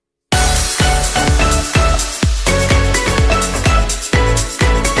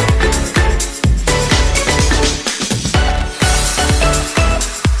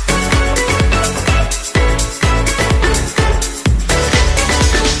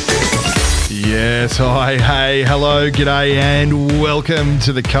Yes, hi, hey, hello, g'day, and welcome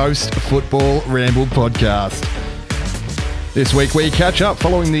to the Coast Football Ramble podcast. This week we catch up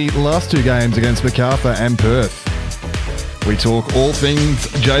following the last two games against Macarthur and Perth. We talk all things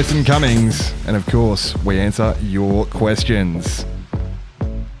Jason Cummings, and of course, we answer your questions.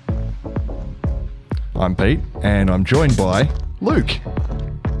 I'm Pete, and I'm joined by Luke.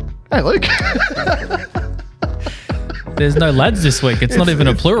 Hey, Luke. There's no lads this week. It's not even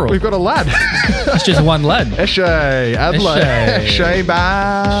a plural. We've got a lad. It's just one lad. Eshe, Adelaide. Eshe.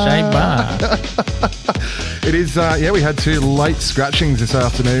 It is, we had two late scratchings this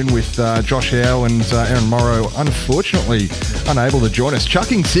afternoon with Josh Howe and Aaron Morrow, unfortunately unable to join us.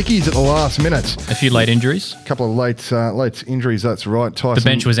 Chucking sickies at the last minute. A few late injuries. A couple of late injuries, that's right. Tyson, the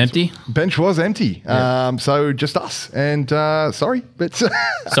bench was empty. Bench was empty. Yeah. So just us. And sorry, but...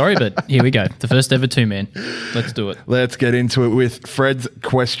 Sorry, but here we go. The first ever two-man. Let's do it. Let's get into it with Fred's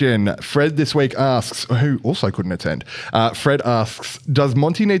question. Fred this week asks, who also couldn't attend, Fred asks, does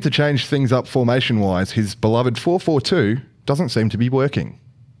Monty need to change things up formation-wise? His beloved 4-4-2 doesn't seem to be working.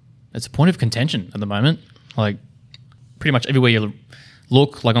 It's a point of contention at the moment. Like, pretty much everywhere you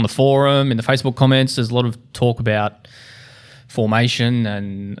look, like on the forum, in the Facebook comments, there's a lot of talk about formation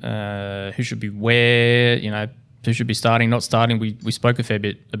and who should be where, who should be starting, not starting. We spoke a fair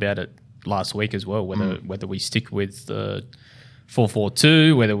bit about it last week as well, whether we stick with the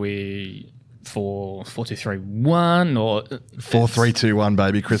 4-4-2, whether we 4-2-3-1 or 4-3-2-1,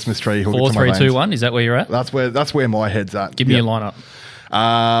 baby, Christmas tree. 4-3-2-1. Is that where you're at? That's where my head's at. Give me a lineup.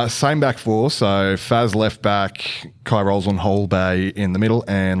 Same back four, so Faz left back, Kai Rolls on Holbay in the middle,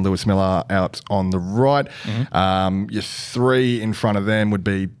 and Lewis Miller out on the right. Mm-hmm. Your three in front of them would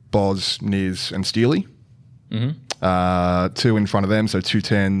be Boz, Niz, and Steely. Mm-hmm. Two in front of them, so 2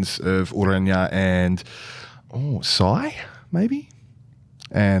 10s of Urenya and Sai, maybe?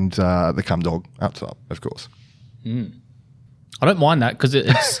 And the Cum Dog up top, of course. I don't mind that because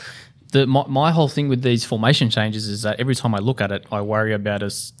it's my whole thing with these formation changes is that every time I look at it, I worry about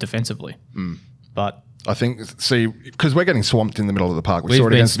us defensively. But I think, because we're getting swamped in the middle of the park. We saw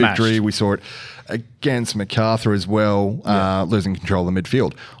it against Victory. We saw it against Macarthur as well, losing control of the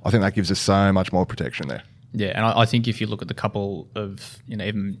midfield. I think that gives us so much more protection there. Yeah, and I think if you look at the couple of,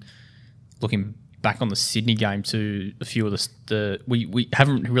 even looking back on the Sydney game to a few of we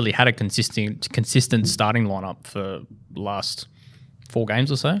haven't really had a consistent starting lineup for the last 4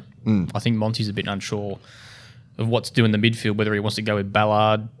 games or so. I think Monty's a bit unsure of what to do in the midfield, whether he wants to go with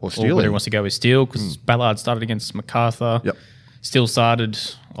Ballard or whether he wants to go with Steele, because Ballard started against Macarthur. Yep. Steele started,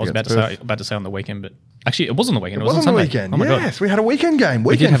 I was about to say on the weekend, but actually it was on the weekend. It was on the Sunday. Weekend. Oh my yes, God. we had a weekend game.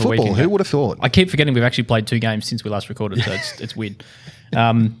 Weekend football. Who would have thought? I keep forgetting we've actually played 2 games since we last recorded, so it's weird.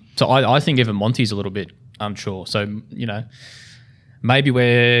 So I think even Monty's a little bit unsure. So, maybe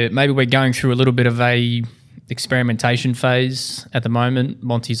we're going through a little bit of a experimentation phase at the moment.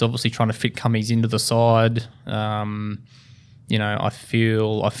 Monty's obviously trying to fit Cummings into the side. I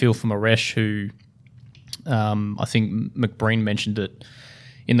feel for Maresh, who I think McBreen mentioned it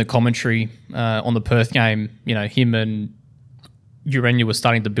in the commentary on the Perth game. Him and Urenya were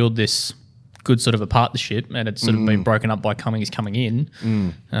starting to build this good sort of a partnership, and it's sort of been broken up by Cummings coming in.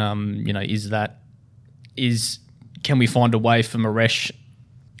 Can we find a way for Maresh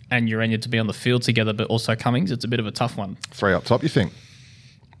and Urenya to be on the field together, but also Cummings? It's a bit of a tough one. 3 up top, you think?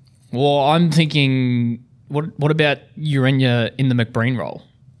 Well, I'm thinking, what about Urenya in the McBreen role?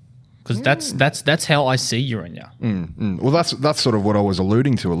 Because that's how I see Urenya. Well, that's sort of what I was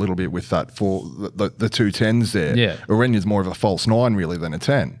alluding to a little bit with that for the 2 10s there. Yeah. Urenya's more of a false 9 really than a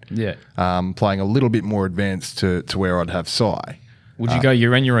 10. Yeah. Playing a little bit more advanced to where I'd have Sai. Would you go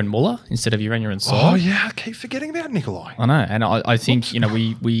Urenya and Muller instead of Urenya and Sai? Oh yeah, I keep forgetting about Nikolai. I know, and I think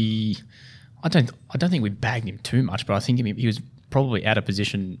we I don't think we bagged him too much, but I think he was probably out of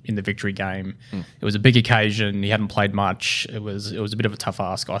position in the Victory game. It was a big occasion. He hadn't played much. It was a bit of a tough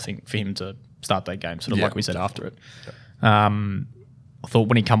ask, I think, for him to start that game, sort of like we said after it. I thought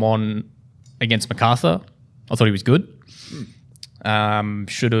when he come on against Macarthur, I thought he was good.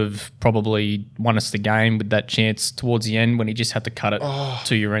 Should have probably won us the game with that chance towards the end when he just had to cut it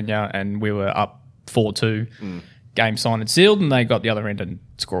to Urenya, and we were up 4-2. Game signed and sealed, and they got the other end and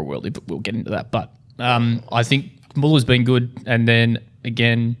score a worldie, but we'll get into that. But I think Muller's been good, and then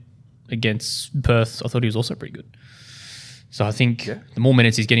again against Perth, I thought he was also pretty good. So I think the more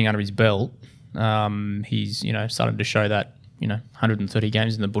minutes he's getting under his belt, he's starting to show that 130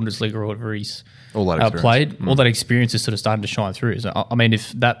 games in the Bundesliga or whatever he's played. All that experience is sort of starting to shine through. So I mean,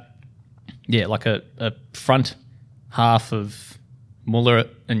 if that, like a front half of Muller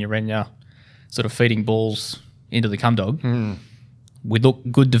and Urenya sort of feeding balls into the Cum Dog. We look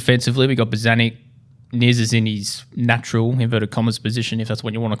good defensively. We got Bozanic Niz is in his natural inverted commas position, if that's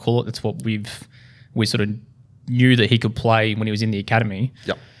what you want to call it. That's what we sort of knew that he could play when he was in the academy.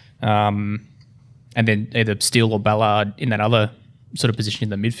 Yep. And then either Steele or Ballard in that other sort of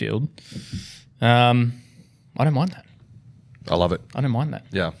position in the midfield. I don't mind that. I love it. I don't mind that.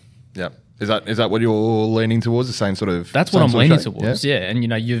 Yeah. Yeah. Is that what you're leaning towards? The same sort of. That's what I'm leaning towards. Yeah. And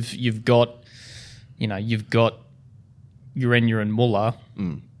you've got Urenya and Muller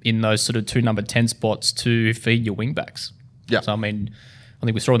in those sort of 2 number 10 spots to feed your wing backs. Yeah. So I think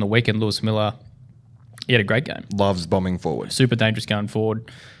we saw on the weekend Lewis Miller. He had a great game. Loves bombing forward. Super dangerous going forward.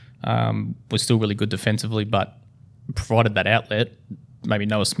 Was still really good defensively, but provided that outlet. Maybe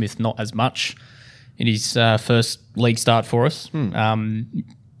Noah Smith not as much in his first league start for us.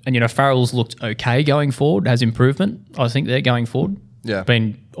 And Farrell's looked okay going forward, has improvement. I think they're going forward. Yeah.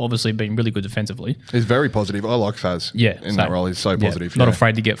 Been really good defensively. He's very positive. I like Faz. Yeah, in that role, he's so positive. Not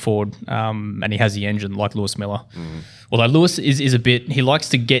afraid to get forward, and he has the engine like Lewis Miller. Although Lewis is a bit, he likes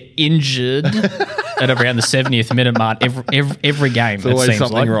to get injured at around the 70th minute mark every game. There's always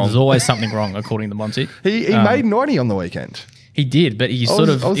something wrong. There's always something wrong, according to Monty. He made 90 on the weekend. He did, but he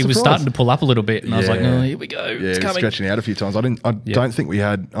was starting to pull up a little bit, and I was like, "Oh, here we go, Yeah, it's he was coming." stretching out a few times. I don't think we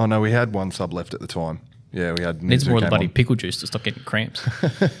had. Oh no, we had one sub left at the time. Yeah, we had. Needs more of the bloody pickle juice to stop getting cramps.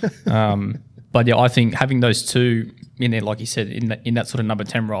 But yeah, I think having those two in there, like you said, in that sort of number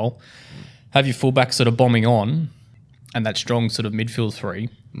 10 role, have your fullback sort of bombing on, and that strong sort of midfield 3,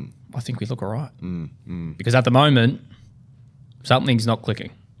 I think we look all right. Because at the moment, something's not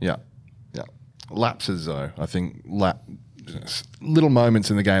clicking. Yeah. Lapses though, I think little moments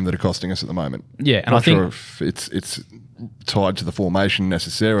in the game that are costing us at the moment. Yeah, and Not I think sure if it's tied to the formation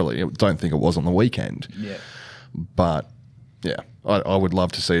necessarily. I don't think it was on the weekend. Yeah. But yeah, I would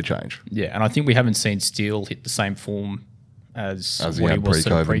love to see a change. Yeah, and I think we haven't seen Steele hit the same form as what he was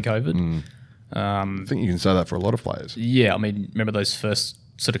sort of pre-COVID. I think you can say that for a lot of players. Yeah, I mean, remember those first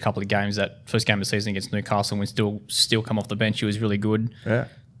sort of couple of games, that first game of the season against Newcastle when Steele come off the bench, he was really good.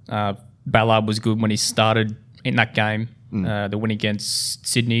 Yeah. Ballard was good when he started in that game. The win against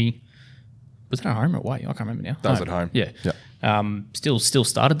Sydney. Was that at home or away? I can't remember now. That was at home. Yeah. Still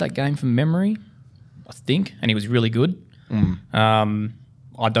started that game from memory, I think, and he was really good.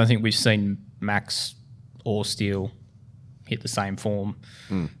 I don't think we've seen Max or Steele hit the same form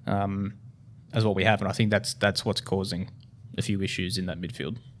as what we have, and I think that's what's causing a few issues in that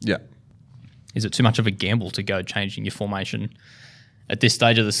midfield. Yeah. Is it too much of a gamble to go changing your formation at this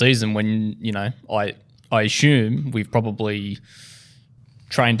stage of the season when, I assume we've probably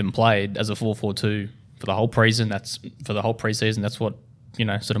trained and played as a 4-4-2 for the whole preseason. That's what,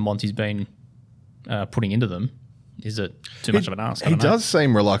 sort of Monty's been putting into them. Is it too much of an ask? He does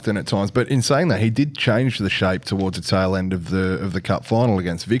seem reluctant at times, but in saying that, he did change the shape towards the tail end of the cup final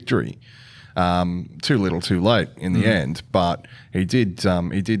against Victory. Too little, too late in the end, but he did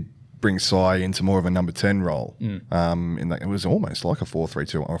bring Sai into more of a number 10 role. In that, it was almost like a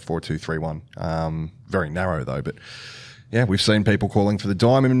 4-3-2 or a 4-2-3-1. Very narrow though, but yeah, we've seen people calling for the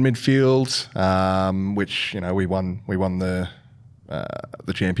diamond midfield, which we won the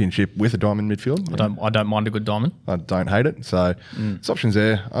championship with a diamond midfield. I don't mind a good diamond. I don't hate it. So there's options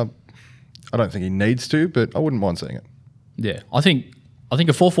there. I don't think he needs to, but I wouldn't mind seeing it. Yeah, I think a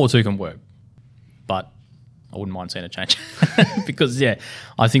 4-4-2 can work, but I wouldn't mind seeing a change because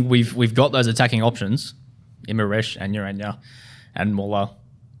I think we've got those attacking options, Imaresh and Urenya and Muller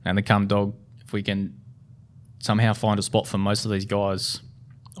and the Cum Dog. If we can somehow find a spot for most of these guys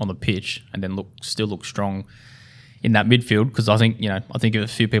on the pitch and then still look strong in that midfield, because I think a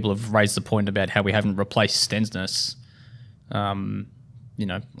few people have raised the point about how we haven't replaced Stensness, and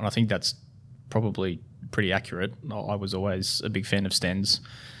I think that's probably pretty accurate. I was always a big fan of Stens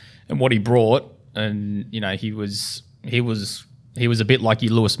and what he brought. And he was a bit like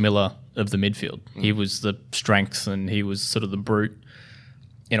your Lewis Miller of the midfield. He was the strength, and he was sort of the brute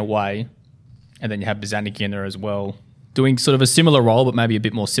in a way. And then you have Bozanic in there as well, doing sort of a similar role, but maybe a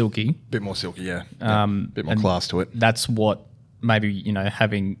bit more silky. Bit more silky, yeah. Bit more class to it. That's what maybe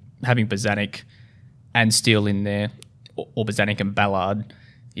having Bozanic and Steele in there, or Bozanic and Ballard,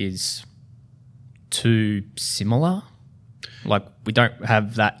 is too similar. Like, we don't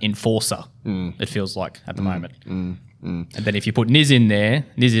have that enforcer, it feels like, at the moment. And then if you put Niz in there,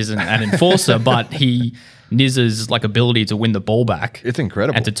 Niz isn't an enforcer, but Niz's ability to win the ball back. It's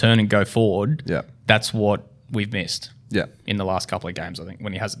incredible. And to turn and go forward. Yeah. That's what we've missed. Yeah. In the last couple of games, I think,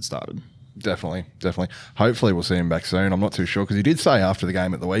 when he hasn't started. Definitely. Hopefully we'll see him back soon. I'm not too sure, because he did say after the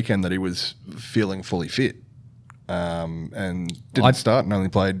game at the weekend that he was feeling fully fit. And didn't start and only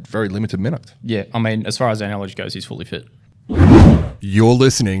played very limited minutes. Yeah, I mean, as far as our knowledge goes, he's fully fit. You're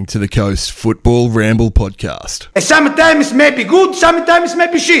listening to the Coast Football Ramble podcast. Sometimes may be good, sometimes may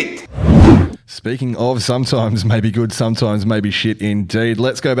be shit. Speaking of sometimes maybe good, sometimes maybe shit indeed,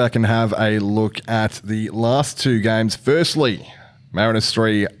 let's go back and have a look at the last two games. Firstly, Mariners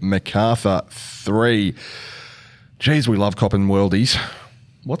 3, MacArthur 3. Geez, we love copping worldies.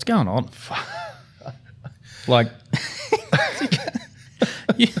 What's going on? Like,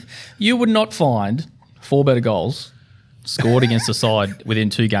 you would not find 4 better goals scored against a side within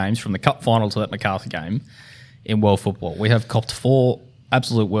 2 games from the cup final to that MacArthur game in world football. We have copped 4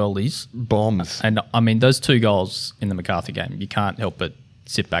 absolute worldies. Bombs. And, I mean, those 2 goals in the MacArthur game, you can't help but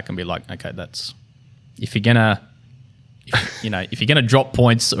sit back and be like, okay, that's... If you're going to drop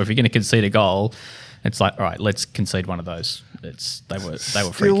points or if you're going to concede a goal, it's like, all right, let's concede one of those. They were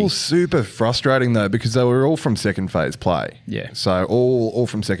Still freaky. super frustrating though, because they were all from second phase play. Yeah. So all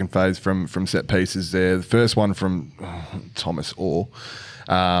from second phase from set pieces there. The first one from Thomas Orr.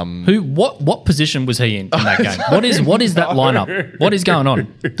 What position was he in that game? What is that lineup? What is going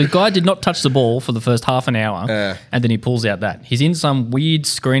on? The guy did not touch the ball for the first half an hour, and then he pulls out that. He's in some weird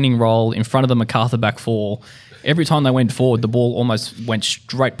screening role in front of the MacArthur back 4. Every time they went forward, the ball almost went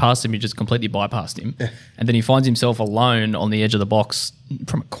straight past him. He just completely bypassed him. Yeah. And then he finds himself alone on the edge of the box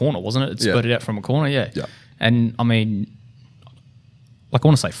from a corner, wasn't it? It spurted out from a corner, yeah. And, I mean, like I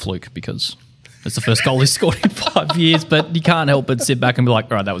want to say fluke because it's the first goal he's scored in 5 years, but you can't help but sit back and be like,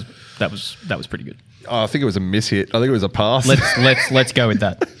 all right, that was pretty good. Oh, I think it was a mishit. I think it was a pass. Let's go with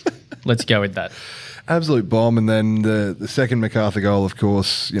that. Let's go with that. Absolute bomb. And then the second MacArthur goal, of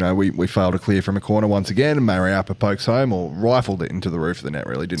course, we failed to clear from a corner once again. Mariappa pokes home or rifled it into the roof of the net,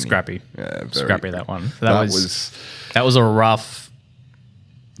 really, didn't Scrappy. he? Yeah, Scrappy, that one. That was a rough...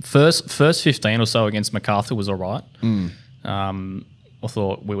 First 15 or so against MacArthur was all right. I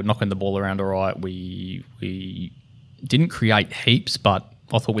thought we were knocking the ball around all right. We didn't create heaps, but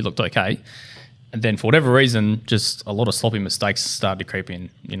I thought we looked okay. And then for whatever reason, just a lot of sloppy mistakes started to creep in.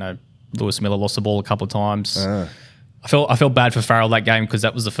 Lewis Miller lost the ball a couple of times. I felt bad for Farrell that game because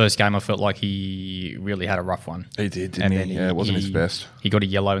that was the first game I felt like he really had a rough one. He did, didn't he? Yeah, it wasn't his best. He got a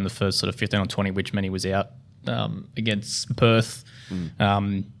yellow in the first sort of 15 or 20, which meant he was out against Perth.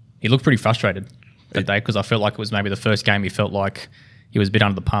 He looked pretty frustrated that day because I felt like it was maybe the first game he felt like he was a bit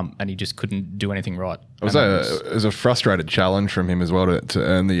under the pump and he just couldn't do anything right. It was a frustrated challenge from him as well to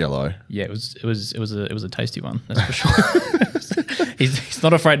earn the yellow. Yeah, it was a tasty one, that's for sure. He's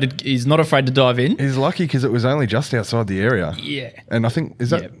not afraid to dive in. He's lucky because it was only just outside the area. Yeah, and I think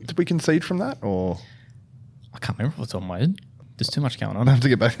did we concede from that or I can't remember what's on my head. There's too much going on. I have to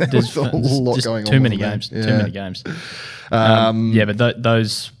get back there. There's a lot going on. Too many games. But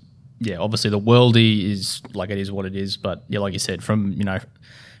those. Yeah, obviously the worldie is like it is what it is, but yeah, like you said, from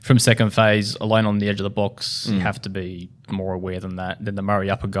second phase, alone on the edge of the box, you have to be more aware than that. Then the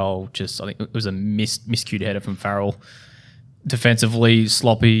Mariappa goal, I think it was a miscued header from Farrell. Defensively,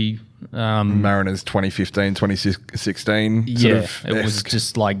 sloppy. Mariners 2015, 2016. Yeah, it was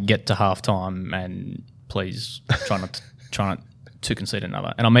just like get to halftime and please try not to concede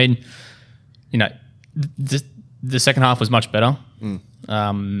another. And I mean, the second half was much better.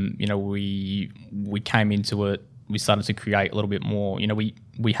 We came into it. We started to create a little bit more.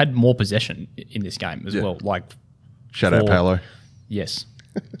 We had more possession in this game as well. Like shout out Paolo. Yes,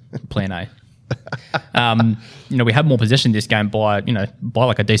 Plan A. We had more possession in this game by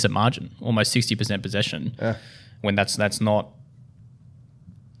like a decent margin, almost 60% possession. Yeah. When that's not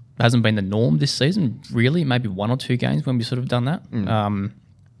hasn't been the norm this season. Really, maybe 1 or 2 games when we sort of done that. And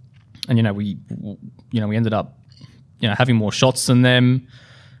we ended up having more shots than them.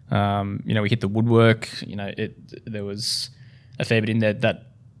 We hit the woodwork. There was a fair bit in there. That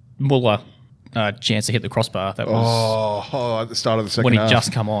Muller chance to hit the crossbar. That was at the start of the second when half. He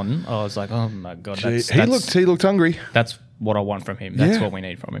just come on. I was like, oh my god, he looked hungry. That's what I want from him. That's what we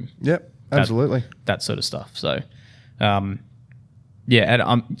need from him. Yep, absolutely. That sort of stuff. So, and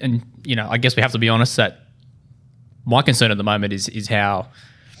I guess we have to be honest that my concern at the moment is how.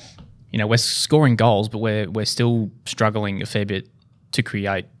 We're scoring goals, but we're still struggling a fair bit to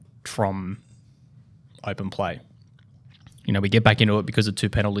create from open play. We get back into it because of 2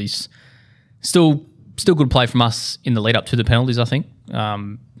 penalties. Still good play from us in the lead up to the penalties, I think.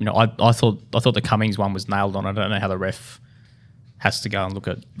 I thought the Cummings one was nailed on. I don't know how the ref has to go and look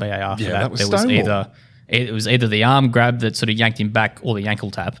at VAR for that. That was Stonewall. It was either the arm grab that sort of yanked him back or the ankle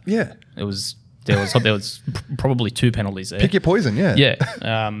tap. Yeah. There was probably 2 penalties there. Pick your poison, yeah.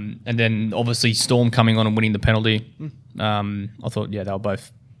 Yeah. And then obviously Storm coming on and winning the penalty. I thought, they were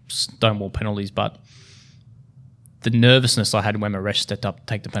both Stonewall penalties, but the nervousness I had when Maresh stepped up to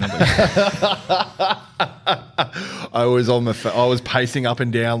take the penalty. I was I was pacing up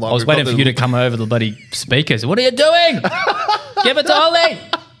and down. Like I was waiting for you to come over the bloody speakers. What are you doing? Give it to Ollie.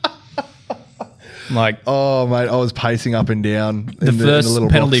 Like, oh mate, I was pacing up and down. The first little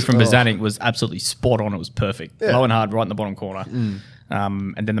penalty box. from Bozanic was absolutely spot on. It was perfect. Low and hard, right in the bottom corner.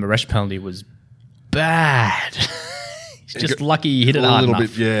 And then the Maresh penalty was bad. He's just lucky he hit it hard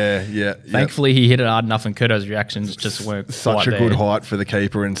enough. Bit, yeah. Thankfully, he hit it hard enough, and Kurto's reactions just weren't Such quite a there. good height for the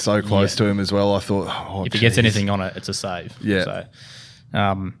keeper and so close to him as well. I thought, If he gets anything on it, it's a save. Yeah.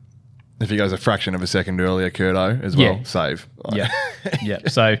 So, if he goes a fraction of a second earlier, Kurto as well, save. yeah.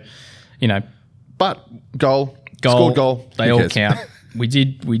 So, but scored goal. They Who all cares? count. We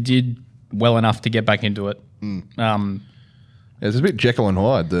did well enough to get back into it. It was a bit Jekyll and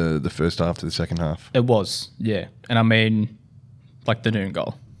Hyde, the first half to the second half. It was, yeah. And I mean, like the noon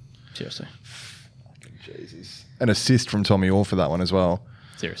goal. Seriously. Jesus. An assist from Tommy Orr for that one as well.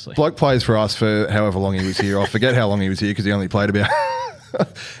 Seriously. Bloke plays for us for however long he was here. I forget how long he was here because he only played about...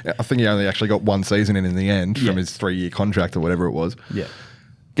 I think he only actually got one season in the end from his 3-year contract or whatever it was. Yeah.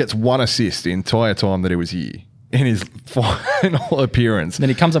 Gets one assist the entire time that he was here in his final appearance. Then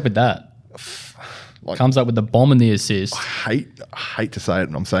he comes up with that. Comes up with the bomb and the assist. I hate to say it,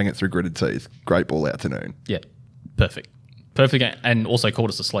 and I'm saying it through gritted teeth. Great ball out to noon. Yeah. Perfect. Perfect. And also called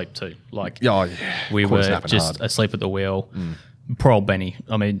us asleep too. Like, we Caught us were napping just hard. asleep at the wheel. Poor old Benny.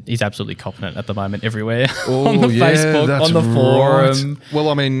 I mean, he's absolutely copping it at the moment everywhere. On the Facebook, that's on the forum. right. Well,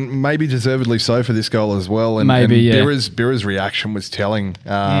 I mean, maybe deservedly so for this goal as well. And, Maybe, and yeah. Birra's reaction was telling.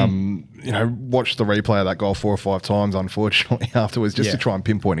 Watched the replay of that goal 4 or 5 times, unfortunately, afterwards, just to try and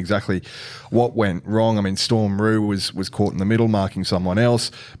pinpoint exactly what went wrong. I mean, Storm Roo was caught in the middle, marking someone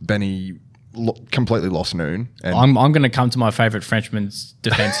else. Benny completely lost noon. And I'm going to come to my favourite Frenchman's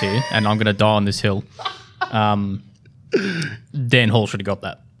defence here, and I'm going to die on this hill. Dan Hall should have got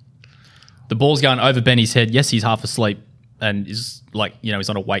that. The ball's going over Benny's head. Yes, he's half asleep and is he's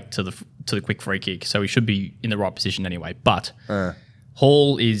not awake to the quick free kick, so he should be in the right position anyway. But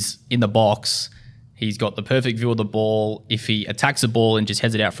Hall is in the box. He's got the perfect view of the ball. If he attacks the ball and just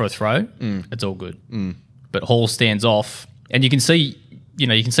heads it out for a throw, it's all good. But Hall stands off, and you can see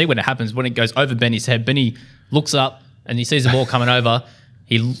when it happens, when it goes over Benny's head. Benny looks up and he sees the ball coming over.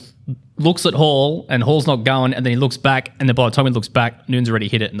 He looks at Hall, and Hall's not going, and then he looks back, and then by the time he looks back, Noon's already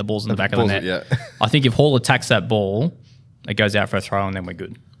hit it, and the ball's in the back of the net. Yeah. I think if Hall attacks that ball, it goes out for a throw, and then we're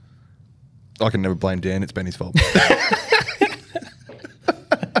good. I can never blame Dan. It's Benny's fault. I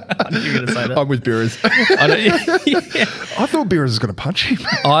knew you were going to say that. I'm with Birras. I thought Birras was going to punch him.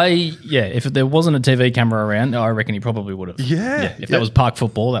 If there wasn't a TV camera around, I reckon he probably would have. If that was park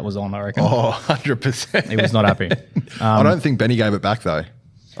football, that was on, I reckon. 100%. He was not happy. I don't think Benny gave it back, though.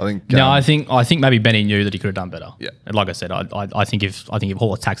 I think maybe Benny knew that he could have done better. Yeah. And like I said, I think if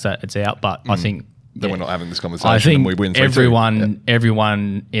Hall attacks that, it's out. But I think then we're not having this conversation. I think and we win 3-2.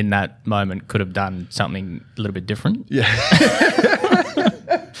 Everyone in that moment could have done something a little bit different. Yeah.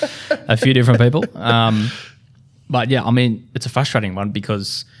 A few different people. But yeah, I mean, it's a frustrating one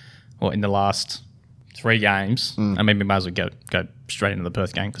because, in the last 3 games, I mean, we might as well go straight into the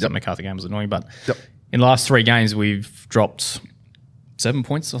Perth game because the MacArthur game was annoying. But in the last 3 games, we've dropped 7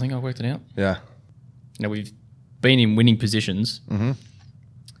 points. I think I worked it out. Yeah. We've been in winning positions.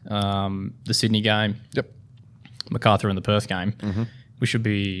 The Sydney game. Yep. MacArthur and the Perth game. We should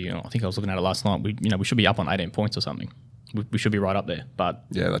be. I think I was looking at it last night. We should be up on 18 points or something. We should be right up there, but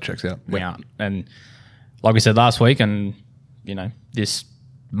Yeah, that checks out. we aren't. And like we said last week, and this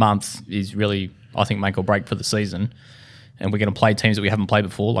month is really, I think, make or break for the season. And we're going to play teams that we haven't played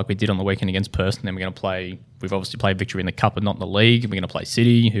before, like we did on the weekend against Perth. And then we're going to play. We've obviously played Victory in the Cup, but not in the league. We're going to play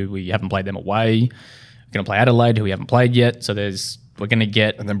City, who we haven't played them away. We're going to play Adelaide, who we haven't played yet. So we're going to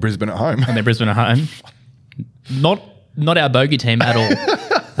get, And then Brisbane at home. and then Brisbane at home. Not our bogey team at all.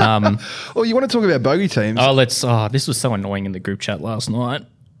 Well, you want to talk about bogey teams? This was so annoying in the group chat last night.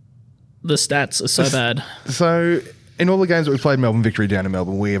 The stats are so bad. So, in all the games that we've played Melbourne Victory down in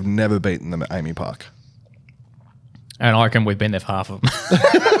Melbourne, we have never beaten them at Amy Park. And I reckon we've been there for half of them.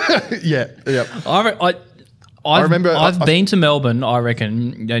 Yeah. I remember- I've been to Melbourne, I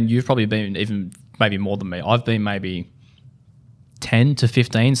reckon, and you've probably been even maybe more than me. I've been maybe 10 to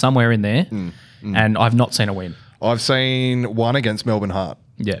 15, somewhere in there, and I've not seen a win. I've seen one against Melbourne Heart.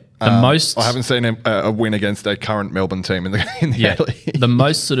 Yeah. The I haven't seen a win against a current Melbourne team in the A-League. The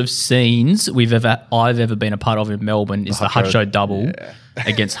most sort of scenes I've ever been a part of in Melbourne is the Hutcho double. Yeah.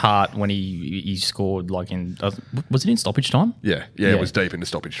 against Hart when he scored like in was it in stoppage time? Yeah, it was deep into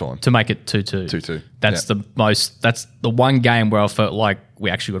stoppage time. To make it 2-2. 2-2. That's the one game where I felt like we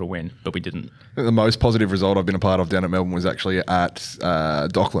actually got to win, but we didn't. I think the most positive result I've been a part of down at Melbourne was actually at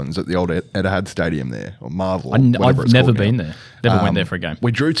Docklands at the old Etihad Stadium there, or Marvel. I've never been there. Never went there for a game.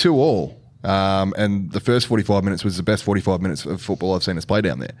 We drew 2-2. And the first 45 minutes was the best 45 minutes of football I've seen us play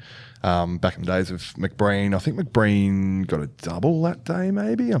down there. Back in the days of McBreen, I think McBreen got a double that day,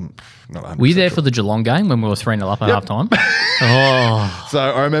 maybe. I'm not 100%. Were you there for the Geelong game when we were 3-0 up at half time? Oh. So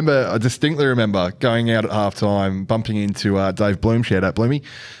I distinctly remember going out at half time, bumping into Dave Bloom, shout out Bloomy,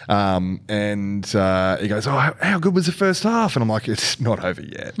 and he goes, "Oh, how good was the first half?" And I'm like, "It's not over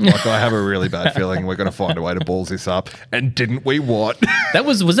yet. Like, I have a really bad feeling we're going to find a way to balls this up." And didn't we? What?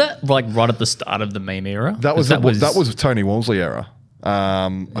 Was that like right at the start of the meme era? That was Tony Walmsley era.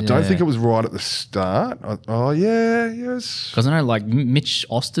 I don't think it was right at the start. Yes. Because I know like Mitch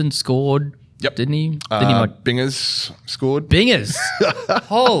Austin scored. Yep. Didn't he? Bingers scored. Bingers.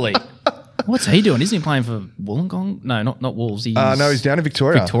 Holy. What's he doing? Isn't he playing for Wollongong? No, not Wolves. He's down in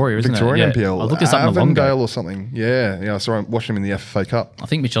Victoria. Isn't Victorian it? Yeah. NPL. I looked this up in Avondale or something. Yeah. I saw him, watched him in the FFA Cup. I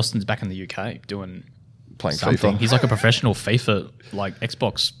think Mitch Austin's back in the UK playing something. FIFA. He's like a professional FIFA, like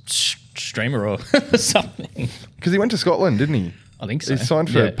Xbox streamer or something. Because he went to Scotland, didn't he? I think so. He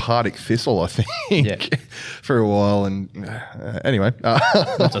signed for Partick Thistle, I think, for a while. And anyway.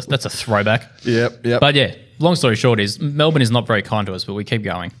 That's a throwback. Yep. But yeah, long story short is Melbourne is not very kind to us, but we keep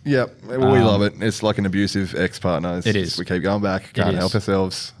going. Yep. We love it. It's like an abusive ex-partner. It is. We keep going back. Can't help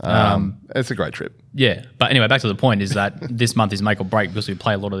ourselves. It's a great trip. Yeah. But anyway, back to the point is that this month is make or break because we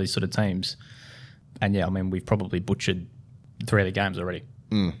play a lot of these sort of teams. And yeah, I mean, we've probably butchered 3 of the games already.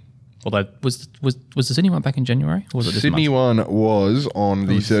 Although, was the Sydney one back in January? Or was it this Sydney month? one was on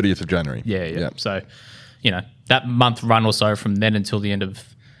the 30th of January. Yeah. So, that month run or so from then until the end of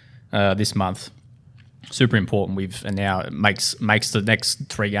this month, super important. And now it makes the next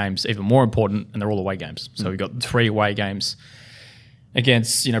 3 games even more important, and they're all away games. So we've got 3 away games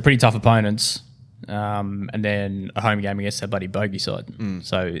against pretty tough opponents, and then a home game against that bloody bogey side.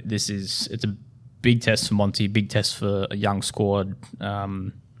 So it's a big test for Monty, big test for a young squad.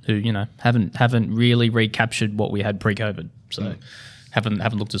 Who haven't really recaptured what we had pre-COVID, so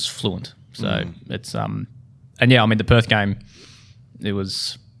haven't looked as fluent. So it's and yeah, I mean the Perth game, it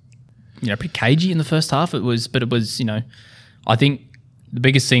was pretty cagey in the first half. It was I think the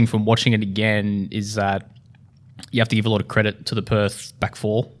biggest thing from watching it again is that you have to give a lot of credit to the Perth back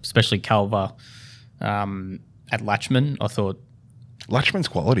 4, especially Calver at Latchman. I thought Latchman's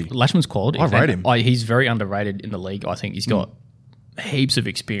quality. I rate him. He's very underrated in the league. I think he's got heaps of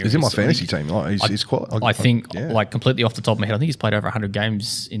experience. He's in my fantasy team. He's quality. I think, like completely off the top of my head, I think he's played over 100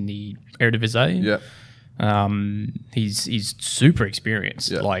 games in the Eredivisie. Yeah. He's super experienced.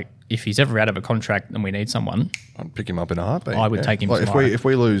 Yeah. Like if he's ever out of a contract and we need someone, I'd pick him up in a heartbeat. I would take him. Like tomorrow. if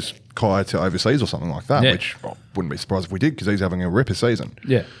we lose Kai to overseas or something like that, which I wouldn't be surprised if we did because he's having a ripper season.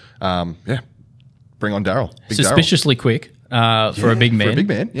 Yeah. Bring on Daryl. Suspiciously quick for a big man. For a big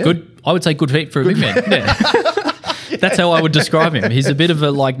man. Yeah. Good. I would say good feet for a big man. Yeah. That's how I would describe him. He's a bit of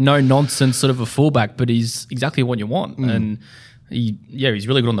a no nonsense sort of a fullback, but he's exactly what you want. And he's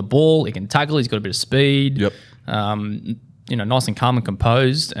really good on the ball. He can tackle. He's got a bit of speed. Yep. Nice and calm and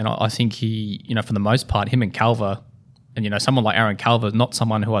composed. And I think he, for the most part, him and Calver, and someone like Aaron Calver, not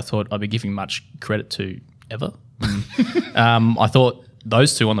someone who I thought I'd be giving much credit to ever. I thought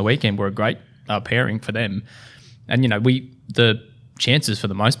those two on the weekend were a great pairing for them. And the chances for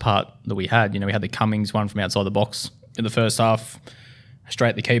the most part that we had, we had the Cummings one from outside the box in the first half,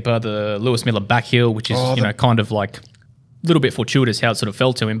 straight at the keeper, the Lewis Miller back heel, which is kind of like a little bit fortuitous how it sort of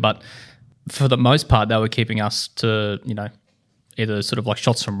fell to him, but for the most part they were keeping us to either sort of like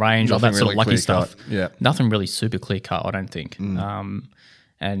shots from range or that sort of lucky stuff. Yeah, nothing really super clear cut, I don't think.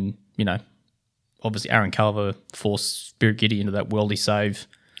 And obviously Aaron Calver forced Spirit Giddy into that worldy save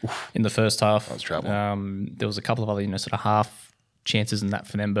in the first half. That was trouble. There was a couple of other sort of half chances in that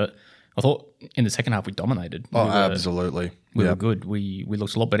for them, but I thought in the second half we dominated. Absolutely. We were good. We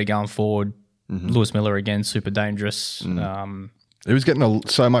looked a lot better going forward. Lewis Miller again, super dangerous. He was getting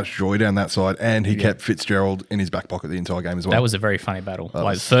so much joy down that side, and he kept Fitzgerald in his back pocket the entire game as well. That was a very funny battle.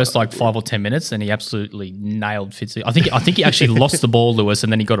 First 5 or 10 minutes, and he absolutely nailed Fitz. I think he actually lost the ball, Lewis,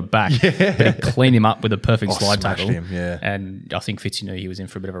 and then he got it back. Yeah. But he cleaned him up with a perfect slide tackle. Him, yeah. And I think Fitzy knew he was in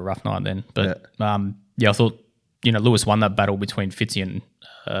for a bit of a rough night then. But I thought Lewis won that battle between Fitzy and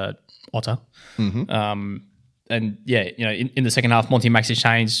Otter. And in the second half, Monty makes his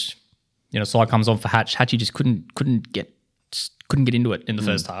change. Side comes on for Hatch. Hatchy just couldn't get into it in the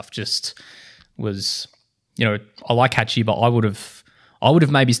first half. Just was, I like Hatchy, but I would have I would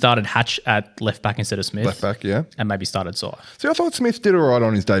have maybe started Hatch at left back instead of Smith. Left back, yeah. And maybe started Sai. See, I thought Smith did all right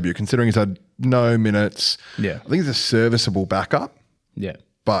on his debut, considering he's had no minutes. Yeah. I think he's a serviceable backup, Yeah.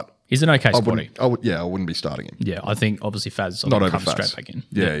 but He's an okay I squatty. wouldn't be starting him. Yeah, I think obviously Faz Not over comes Faz. straight back in.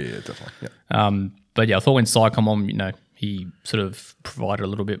 Yeah, definitely. Yeah. But yeah, I thought when Sai come on, he sort of provided a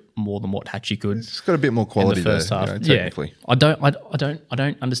little bit more than what Hatchie could He's got a bit more in quality the first there, half. technically. I don't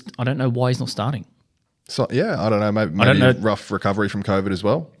understand. I don't know why he's not starting. So, yeah, I don't know. Maybe don't know. a rough recovery from COVID as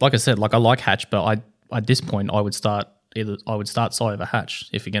well. Like I said, I like Hatch, but at this point I would start Sai over Hatch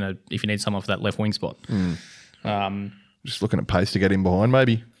if you need someone for that left wing spot. Just looking at pace to get him behind,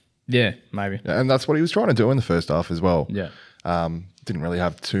 maybe. Yeah, maybe. And that's what he was trying to do in the first half as well. Yeah. Didn't really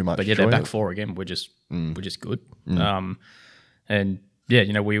have too much. But yeah, joy they're in back it. four again. We're just good. And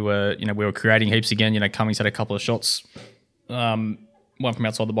yeah, we were creating heaps again. Cummings had a couple of shots, one from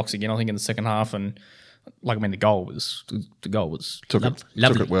outside the box again. I think in the second half, and the goal was Took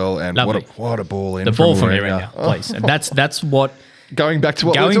lovely. it well, and Lovely. what a ball in The ball from Mourinho. Mourinho, please. And that's what Going back to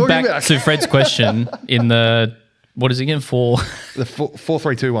what we're going talking back about. to Fred's question in the what is it again the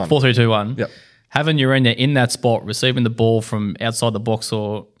 4-3-2-1. 4-3-2-1. Yep. Having Urena in that spot, receiving the ball from outside the box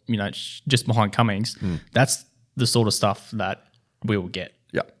or just behind Cummings, that's the sort of stuff that we will get.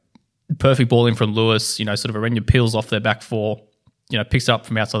 Yeah. Perfect ball in from Lewis. Sort of Urena peels off their back four. Picks up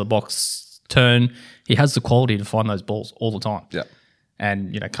from outside the box, turn. He has the quality to find those balls all the time. Yeah.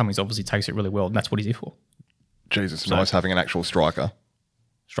 And Cummings obviously takes it really well, and that's what he's here for. Jesus, nice having an actual striker.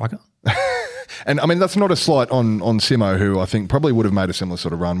 Striker. And I mean, that's not a slight on Simo, who I think probably would have made a similar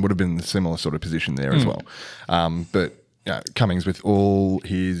sort of run, would have been in a similar sort of position there as well. But Cummings, with all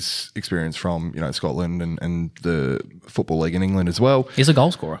his experience from Scotland and the Football League in England as well, He's a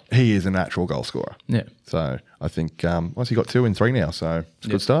goal scorer. he is a natural goal scorer. Yeah. So I think once he got 2 in 3 now, so it's a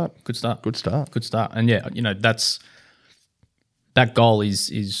good start. Good start. Good start. Good start. And yeah, that goal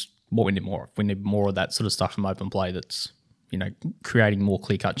is what we need more of. We need more of that sort of stuff from open play that's, creating more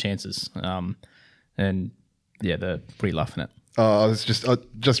clear-cut chances. And yeah, they're pretty laughing at. I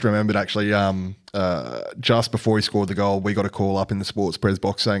just remembered actually, just before he scored the goal, we got a call up in the sports press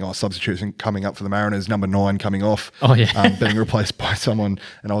box saying, substitution coming up for the Mariners, number 9 coming off. Oh, yeah. Being replaced by someone.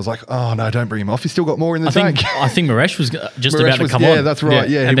 And I was like, oh no, don't bring him off. He's still got more in the tank. I think Maresh was just Maresh about to was- come on. Yeah, that's right.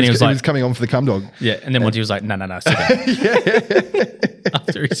 Yeah, And then he was coming on for the cum dog. yeah. And then Monty was like, no, sit down.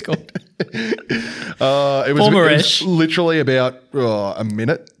 After he scored. It was Maresh. literally about a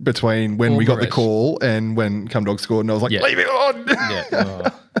minute between when Poor we got the Maresh. call and when cum dog scored. And I was like, Yeah. leave it on.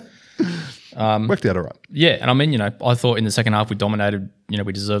 Yeah. Worked out all right. Yeah, and I mean, I thought in the second half we dominated.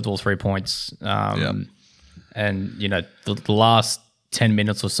 We deserved all 3 points. And the last 10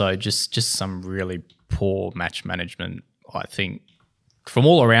 minutes or so, just some really poor match management. I think from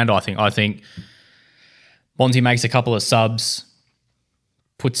all around. I think Bonzi makes a couple of subs,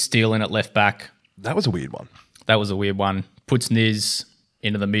 puts Steele in at left back. That was a weird one. That was a weird one. Puts Niz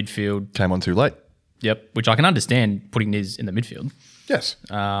into the midfield. Came on too late. Yep, which I can understand putting Niz in the midfield. Yes.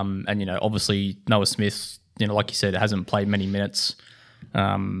 And obviously Noah Smith, like you said, hasn't played many minutes.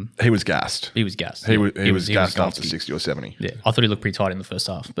 He was gassed. He was gassed. He Yeah, was gassed after gonski. 60 or 70. Yeah, I thought he looked pretty tight in the first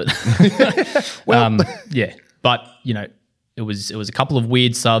half, but yeah. But it was a couple of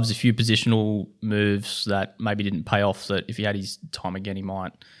weird subs, a few positional moves that maybe didn't pay off. That if he had his time again, he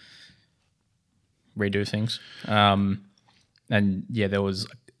might redo things. And yeah, there was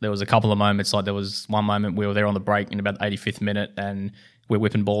a couple of moments. Like there was one moment we were there on the break in about the 85th minute, and we're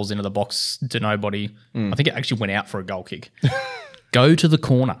whipping balls into the box to nobody. I think it actually went out for a goal kick. Go to the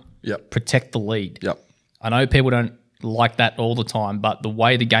corner. Yep. Protect the lead. Yep. I know people don't like that all the time, but the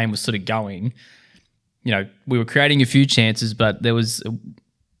way the game was sort of going, we were creating a few chances, but it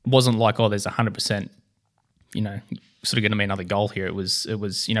wasn't like, there's 100%, sort of going to be another goal here. It was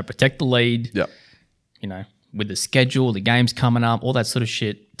protect the lead. Yep. With the schedule, the games coming up, all that sort of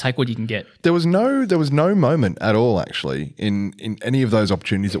shit. Take what you can get. There was no moment at all, actually, in any of those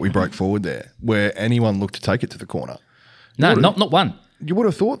opportunities that we broke forward there where anyone looked to take it to the corner. No, not one. You would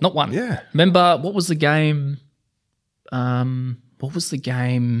have thought. Not one. Yeah. Remember, what was the game? Was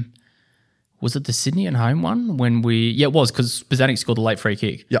it the Sydney and home one when it was because Bozanic scored the late free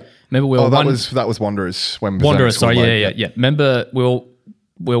kick. Yeah. Remember we were that was Wanderers when Bozanic Wanderers. scored Sorry, late. yeah. Remember we were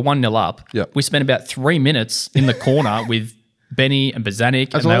 1-0 up. Yeah. We spent about 3 minutes in the corner with Benny and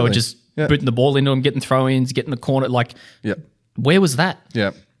Bozanic, and they were Absolutely. just Yeah. putting the ball into him, getting throw-ins, getting the corner. Like, Yep. where was that?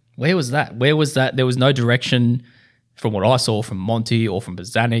 Yeah. Where was that? Where was that? There was no direction from what I saw from Monty or from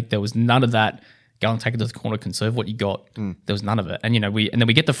Bozanic. There was none of that. Go and take it to the corner, conserve what you got. There was none of it. And then we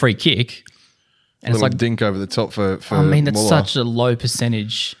get the free kick, and Little it's like, dink over the top for I mean, that's Muller. such a low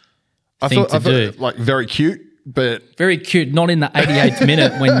percentage I thing thought to do. like very cute, But Very cute. Not in the 88th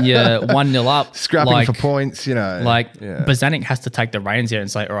minute when you're 1-0 up. scrapping for points, Bozanic has to take the reins here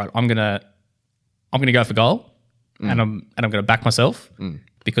and say, all right, I'm gonna go for goal and I'm gonna back myself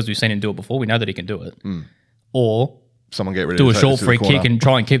because we've seen him do it before. We know that he can do it. Or someone get rid do of a short free kick and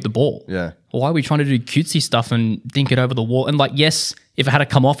try and keep the ball. Yeah. Why are we trying to do cutesy stuff and dink it over the wall? And yes, if it had to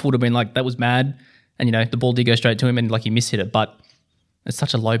come off, would have been that was mad. And the ball did go straight to him and he mishit it. But it's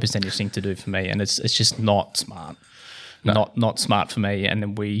such a low percentage thing to do for me, and it's just not smart. No. Not smart for me. And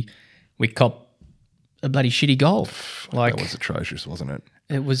then we cop a bloody shitty goal. That was atrocious, wasn't it?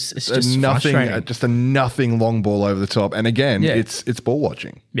 It's just frustrating. Just a nothing long ball over the top. And again, it's ball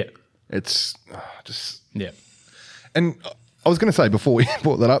watching. Yeah. It's just yeah. And I was going to say before we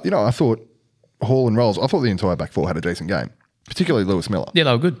brought that up, I thought Hall and Rolls, I thought the entire back four had a decent game, particularly Lewis Miller. Yeah,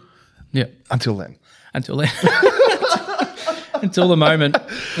 they were good. Yeah. Until then. Until the moment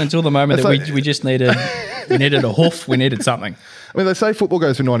that we just needed a hoof, we needed something. I mean, they say football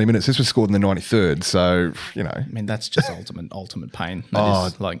goes for 90 minutes. This was scored in the 93rd, so, I mean, that's just ultimate pain.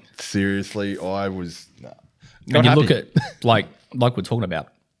 Seriously, I was and you look at, like we're talking about,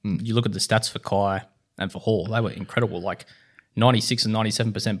 you look at the stats for Kai and for Hall, they were incredible, 96 and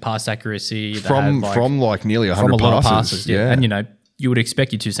 97% pass accuracy. From nearly 100 from a lot passes. Of passes, yeah. And, you would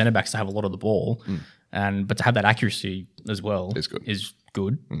expect your two centre-backs to have a lot of the ball, but to have that accuracy as well is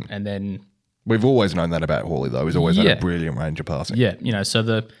good. And then we've always known that about Hawley, though. He's always had a brilliant range of passing. Yeah, so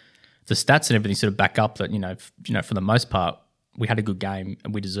the stats and everything sort of back up that, for the most part, we had a good game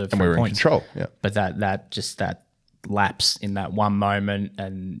and we deserved 3 points. And we were in control, yeah. But that lapse in that one moment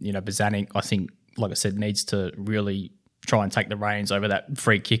and, Bozanic, I think, like I said, needs to really try and take the reins over that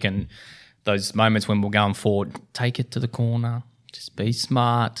free kick and those moments when we're going forward, take it to the corner, just be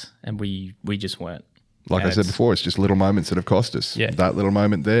smart, and we just weren't. Like I said before, it's just little moments that have cost us. Yeah. That little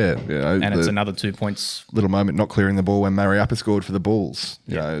moment there. And it's another 2 points. Little moment not clearing the ball when Mariappa scored for the Bulls.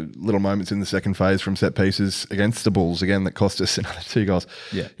 Little moments in the second phase from set pieces against the Bulls, again, that cost us another 2 goals.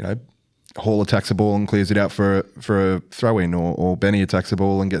 Yeah. Hall attacks the ball and clears it out for a throw-in, or Benny attacks the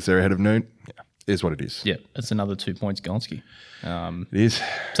ball and gets there ahead of Noon. Yeah, it is what it is. Yeah, it's another 2 points, Gonski. It is.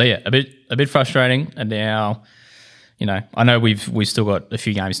 So, yeah, a bit frustrating. And now... I know we've still got a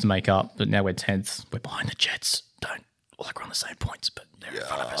few games to make up, but now we're 10th. We're behind the Jets. We're on the same points, but they're in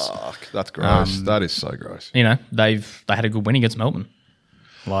front of us. That's gross. That is so gross. They had a good win against Melbourne.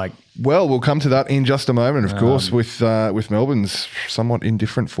 Well, we'll come to that in just a moment, of course, with Melbourne's somewhat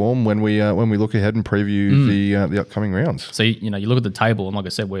indifferent form when we look ahead and preview the upcoming rounds. So you look at the table, and like I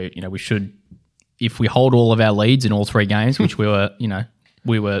said, we should, if we hold all of our leads in all 3 games, which we were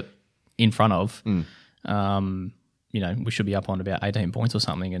in front of. We should be up on about 18 points or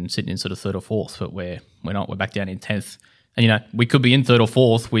something and sitting in sort of 3rd or 4th, but we're not. We're back down in 10th. And, we could be in 3rd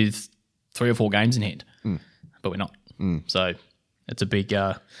or 4th with 3 or 4 games in hand, but we're not. So it's a big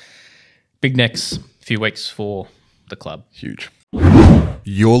next few weeks for the club. Huge.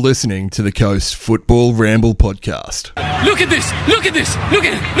 You're listening to the Coast Football Ramble Podcast. Look at this. Look at this. Look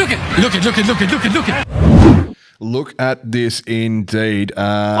at it. Look at it. Look at it. Look at it. Look at it. Look at it. Look at it. Look at this indeed.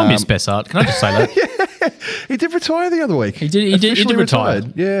 I miss Bessart. Can I just say that? He did retire the other week. He did retire.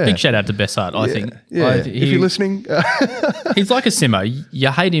 Yeah. Big shout out to Bessart, I think. Yeah. If you're listening. He's like a Simo. You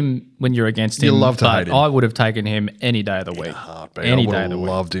hate him when you're against him. You love to hate him. I would have taken him any day of the week. Any day of the week.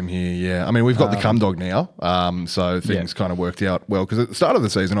 Loved him here, yeah. I mean, we've got the cum dog now, so things kind of worked out well. Because at the start of the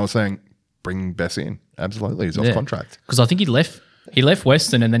season, I was saying, bring Bess in. Absolutely. He's off contract. Because I think he left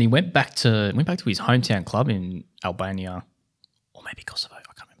Western and then he went back to his hometown club in Albania, or maybe Kosovo. I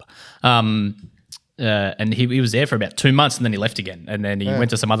can't remember. And he was there for about 2 months and then he left again. And then he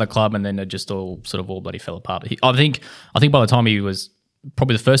went to some other club and then it just all bloody fell apart. I think by the time he was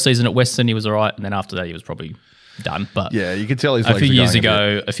probably the first season at Western, he was all right. And then after that, he was probably done. But yeah, you could tell his a few years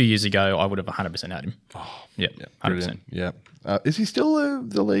ago, I would have 100% had him. Oh, yeah, 100%. Yeah. Is he still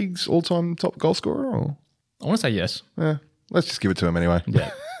the league's all-time top goal scorer? Or? I want to say yes. Yeah. Let's just give it to him anyway.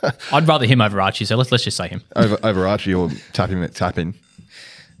 Yeah. I'd rather him over Archie, so let's just say him. Over Archie or tap in.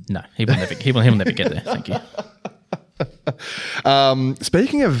 No, he will never get there. Thank you.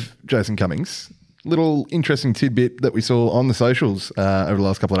 Speaking of Jason Cummings, little interesting tidbit that we saw on the socials over the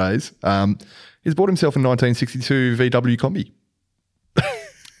last couple of days. He's bought himself a 1962 VW Combi.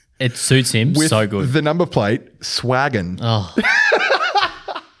 It suits him with so good. The number plate, Swaggin. Oh.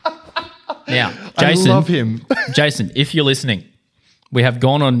 Now, Jason, I love him. Jason, if you're listening, we have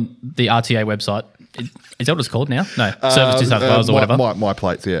gone on the RTA website. Is that what it's called now? No, Service New South Wales or whatever. My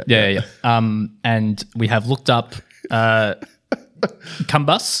plates, yeah. Yeah. And we have looked up Cum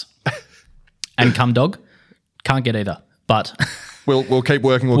Bus and Cum Dog. Can't get either. But We'll keep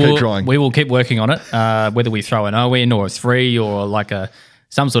working. We'll keep trying. We will keep working on it. Whether we throw an O in or a 3 or like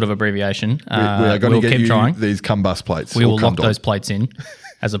some sort of abbreviation. We are going we'll to get keep you trying. these combust plates. We or will lock cumdog. those plates in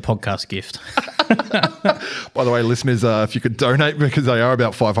as a podcast gift. By the way, listeners, if you could donate, because they are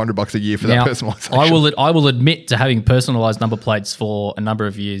about $500 a year for Now, that personalisation. I will admit to having personalised number plates for a number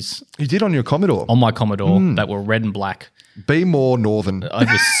of years You did on your Commodore. on my Commodore that were red and black. Be more northern. It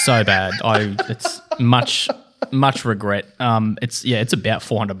was so bad. It's much regret. It's about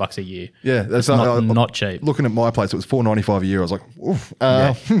 $400 a year. Yeah, that's Not cheap. Looking at my place, it was $4.95 a year. I was like, oof.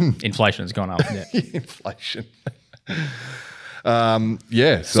 Inflation's gone up. Yeah. Inflation. So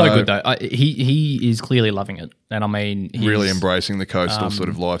good though. He is clearly loving it, and I mean, he's Really embracing the coastal sort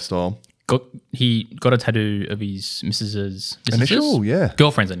of lifestyle. He got a tattoo of his missus's Initial, yeah.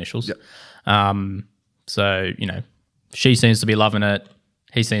 girlfriend's initials. Yep. So she seems to be loving it.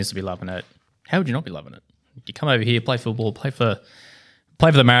 He seems to be loving it. How would you not be loving it? You come over here, play football, play for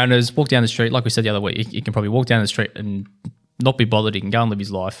the Mariners, walk down the street. Like we said the other week, he can probably walk down the street and not be bothered. He can go and live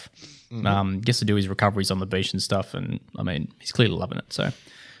his life. Gets to do his recoveries on the beach and stuff. And I mean, he's clearly loving it. So,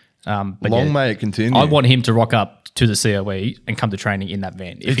 but Long may it continue. I want him to rock up to the COE and come to training in that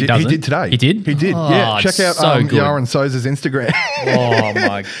van. If he He doesn't, did today. He did. He did. Oh, Yeah. Check out so good. Yaron Souza's Instagram. Oh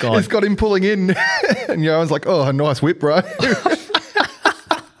my god, It's got him pulling in, and Yaron's like, "Oh, a nice whip, bro."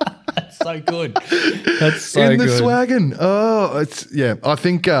 so good. That's so in the good. swaggin. Oh, I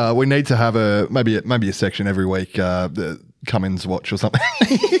think we need to have maybe a section every week. The Cummins watch or something.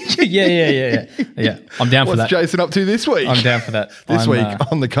 Yeah. I'm down for What's that. Jason up to this week? I'm down for that. This I'm,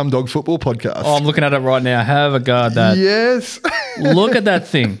 week on the Cum Dog Football Podcast. I'm looking at it right now. Have a go at that. Yes, Look at that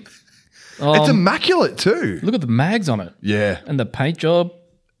thing. it's immaculate too. Look at the mags on it Yeah, and the paint job.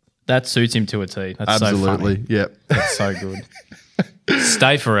 That suits him to a T. That's absolutely. so funny. Yep. That's so good.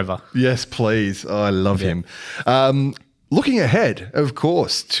 Stay forever. Yes, please. Oh, I love him. Looking ahead, of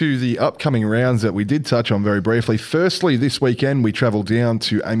course, to the upcoming rounds that we did touch on very briefly. Firstly, this weekend, we travel down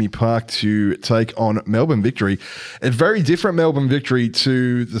to Amy Park to take on Melbourne Victory. A very different Melbourne Victory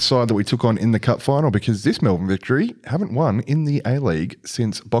to the side that we took on in the Cup final, because this Melbourne Victory haven't won in the A-League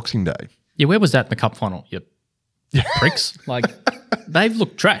since Boxing Day. Yeah, where was that in the cup final? You pricks. Like, they've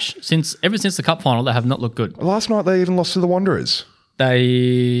looked trash ever since the cup final. They have not looked good. Last night, they even lost to the Wanderers.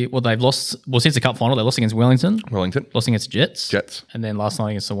 They've lost. Well, since the cup final, they lost against Wellington, lost against Jets, and then last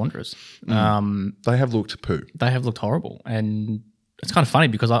night against the Wanderers. They have looked poo. They have looked horrible, and it's kind of funny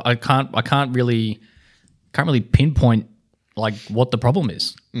because I can't really pinpoint like what the problem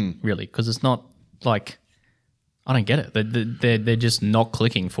is really, because it's not like, I don't get it. They're just not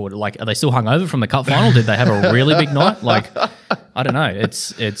clicking forward. Like, are they still hungover from the cup final? Did they have a really big night? Like, I don't know.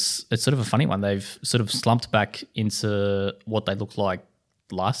 It's sort of a funny one. They've sort of slumped back into what they looked like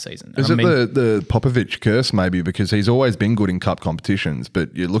last season. Is it the Popovich curse maybe, because he's always been good in cup competitions,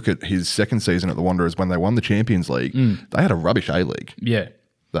 but you look at his second season at the Wanderers when they won the Champions League, they had a rubbish A-League Yeah,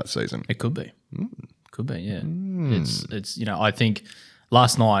 that season. it could be. Could be. Yeah. It's I think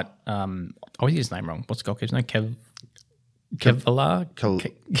last night. I always get his name wrong. What's the goalkeeper's name? Kevlar.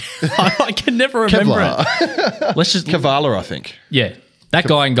 I can never remember it. Let's just Kavala, I think. Yeah, that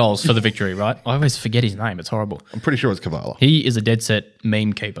guy in goals for the victory, right? I always forget his name. It's horrible. I'm pretty sure it's Kavala. He is a dead set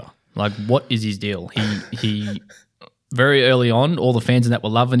meme keeper. Like, what is his deal? He very early on, all the fans in that were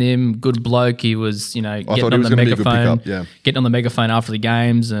loving him. Good bloke. He was, getting on the megaphone, getting on the megaphone after the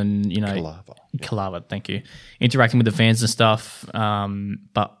games, and Kalava, thank you, interacting with the fans and stuff.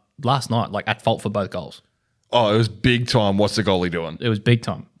 But last night, like, at fault for both goals. Oh, it was big time. What's the goalie doing? It was big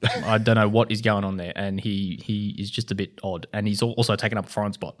time. I don't know what is going on there, and he is just a bit odd, and he's also taken up a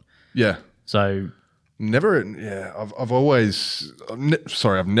foreign spot. Yeah. So Never, yeah. I've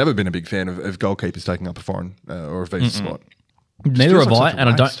never been a big fan of goalkeepers taking up a foreign or a visa spot. Neither feels have like I, such a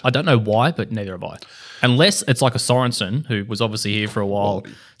and waste. I don't know why, but neither have I. Unless it's like a Sorensen, who was obviously here for a while,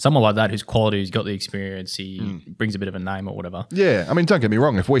 someone like that who's quality, who's got the experience, he brings a bit of a name or whatever. Yeah, I mean, don't get me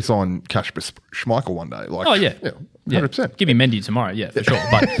wrong. If we sign Kasper Schmeichel one day, like, Oh yeah, 100%. Give me Mendy tomorrow, yeah, for sure.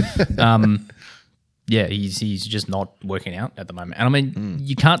 But yeah, he's just not working out at the moment. And I mean,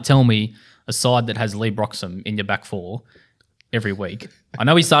 you can't tell me a side that has Lee Broxham in your back four every week. I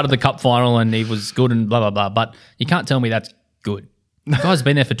know he started the cup final and he was good and blah blah blah, but you can't tell me that's good. The guy's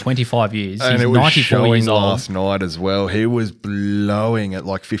been there for 25 years. And He's it was 94 showing years old. last night as well. He was blowing at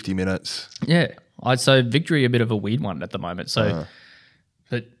like 50 minutes. Yeah. So victory a bit of a weird one at the moment. So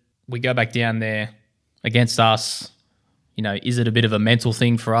but we go back down there against us. You know, is it a bit of a mental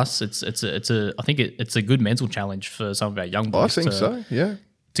thing for us? I think it's a good mental challenge for some of our young boys. I think so, yeah.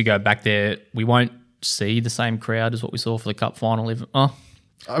 To go back there. We won't see the same crowd as what we saw for the cup final.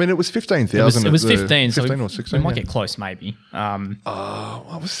 I mean, it was 15,000. It was 15, so 15 we, or 16. we might get close, maybe. Well,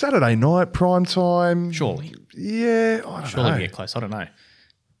 it was Saturday night, prime time. Surely. Yeah, I don't Surely know. we get close. I don't know.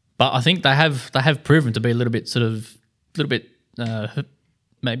 But I think they have proven to be a little bit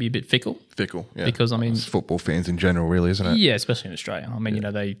maybe a bit fickle. Fickle, yeah. Because, I mean- It's football fans in general, really, isn't it? Yeah, especially in Australia. I mean,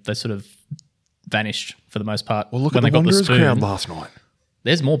 they sort of vanished for the most part. Well, look when at the they got the Wanderers spoon. crowd last night.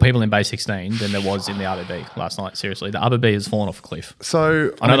 There's more people in Bay 16 than there was in the RBB last night. Seriously, the RBB has fallen off a cliff.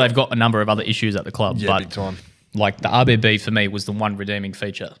 So I know they've got a number of other issues at the club, Yeah, but big time. like the RBB for me was the one redeeming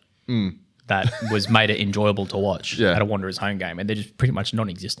feature that was made it enjoyable to watch Yeah. at a Wanderers home game, and they're just pretty much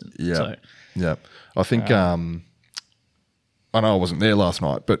non-existent. Yeah, So, yeah. I think I know I wasn't there last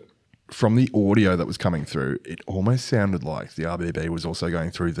night, but from the audio that was coming through, it almost sounded like the RBB was also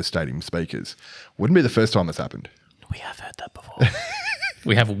going through the stadium speakers. Wouldn't be the first time that's happened. we have heard that before.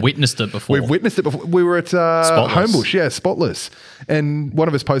 We have witnessed it before. We've witnessed it before. We were at Homebush, yeah, Spotless. And one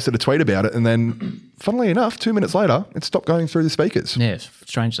of us posted a tweet about it. And then, funnily enough, 2 minutes later, it stopped going through the speakers. Yeah,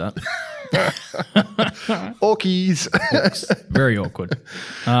 strange that. Orkies. Very awkward.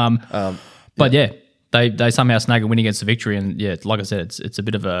 But yeah, they somehow snag a win against the Victory, and yeah, like I said, it's a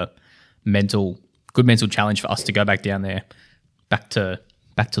bit of a good mental challenge for us to go back down there, back to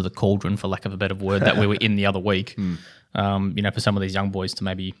the cauldron, for lack of a better word, that we were in the other week. For some of these young boys to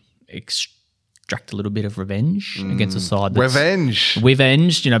maybe extract a little bit of revenge against a side. Revenge.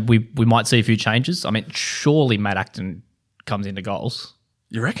 Revenge. We might see a few changes. I mean, surely Matt Acton comes into goals.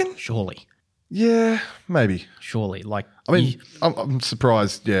 You reckon? Surely. Yeah, maybe. Surely. Like, I mean, I'm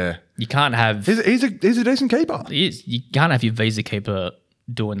surprised, yeah. you can't have... He's a decent keeper. He is. You can't have your visa keeper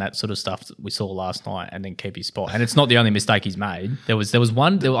doing that sort of stuff that we saw last night and then keep his spot. And it's not the only mistake he's made. There was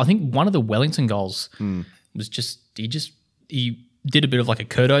one. I think one of the Wellington goals was he did a bit of like a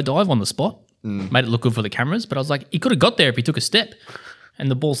Curto dive on the spot, made it look good for the cameras. But I was like, he could have got there if he took a step, and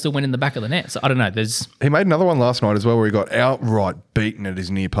the ball still went in the back of the net. So I don't know. He made another one last night as well, where he got outright beaten at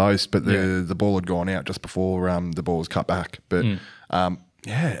his near post, but the ball had gone out just before the ball was cut back. But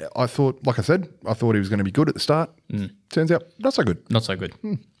yeah, I thought he was going to be good at the start. Turns out not so good not so good.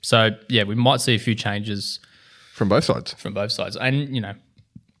 So yeah, we might see a few changes from both sides. And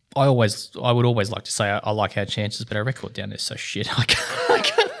I would always like to say I like our chances, but our record down there is so shit.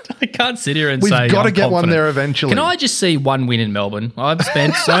 I can't sit here and We've say got to I'm get one confident. there eventually. Can I just see one win in Melbourne? I've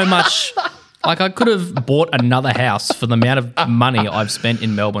spent so much. Like, I could have bought another house for the amount of money I've spent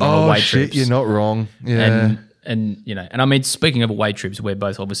in Melbourne on away trips. You're not wrong. Yeah. And I mean, speaking of away trips, we're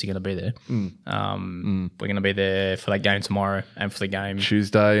both obviously going to be there. We're going to be there for that game tomorrow and for the game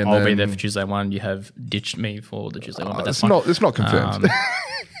Tuesday, and I'll then be there for Tuesday one. You have ditched me for the Tuesday one, but that's it's fine. not confirmed.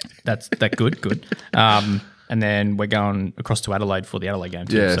 That's good. And then we're going across to Adelaide for the Adelaide game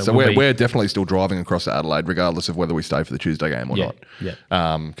too. Yeah, so we'll we're definitely still driving across to Adelaide, regardless of whether we stay for the Tuesday game or Yeah, not.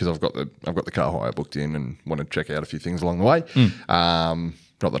 yeah. Because I've got the car hire booked in and want to check out a few things along the way.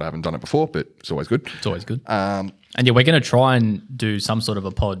 Not that I haven't done it before, but it's always good. It's always good. And yeah, we're going to try and do some sort of a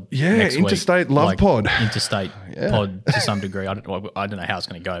pod. Yeah, next interstate week, love pod. Interstate pod to some degree. I don't know how it's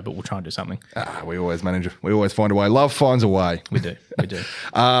going to go, but we'll try and do something. We always manage it. We always find a way. Love finds a way. We do.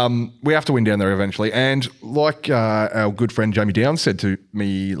 We have to win down there eventually. And like our good friend Jamie Downs said to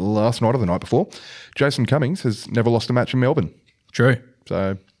me last night or the night before, Jason Cummings has never lost a match in Melbourne. True.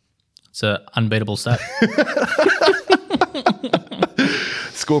 So It's an unbeatable stat.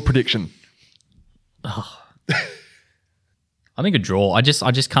 score prediction. I think a draw. I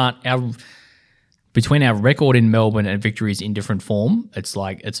just can't. Between our record in Melbourne and Victory's in different form, it's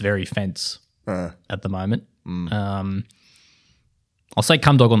very fence at the moment. I'll say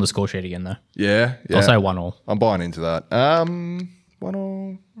come dog on the score sheet again though. Yeah. I'll say 1-1. I'm buying into that.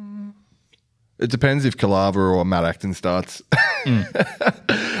 1-1. It depends if Kalava or Matt Acton starts.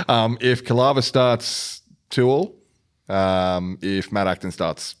 If Kalava starts 2-2, if Matt Acton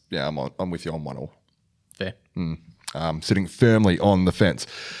starts, I'm with you on 1-1. Fair. Sitting firmly on the fence.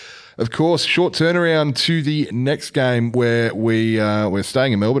 Of course, short turnaround to the next game where we're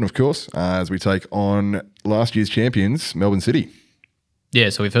staying in Melbourne, of course, as we take on last year's champions, Melbourne City. Yeah,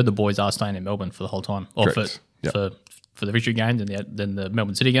 so we've heard the boys are staying in Melbourne for the whole time. Or Correct. for the Victory game, then the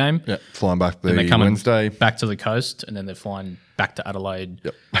Melbourne City game. Yeah, flying back the Then they're coming Wednesday. back to the coast, and then they're flying back to Adelaide.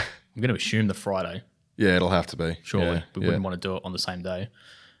 Yep. I'm going to assume the Friday, Yeah, it'll have to be. surely. Yeah, We wouldn't want to do it on the same day.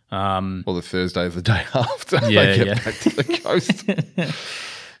 Or the Thursday of the day after Yeah, they get yeah. back to the coast.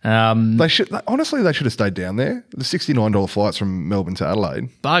 They should have stayed down there. The $69 flights from Melbourne to Adelaide.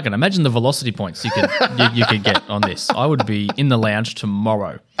 Bargain. Imagine the velocity points you could get on this. I would be in the lounge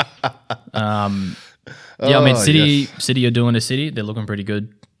tomorrow. I mean, City are doing a City. They're looking pretty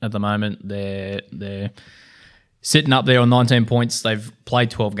good at the moment. They're sitting up there on 19 points. They've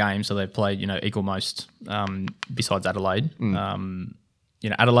played 12 games, so they've played, equal most besides Adelaide.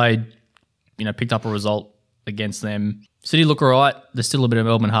 Adelaide, picked up a result against them. City look all right. There's still a bit of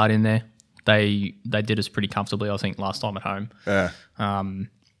Melbourne heart in there. They did us pretty comfortably, I think, last time at home. Yeah.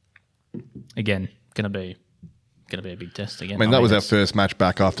 Again, gonna be a big test again. I mean, that was our first match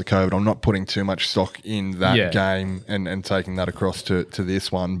back after COVID. I'm not putting too much stock in that game and taking that across to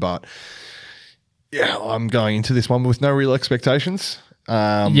this one, but yeah, I'm going into this one with no real expectations.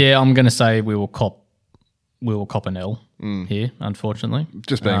 I'm gonna say we will cop an L here, unfortunately.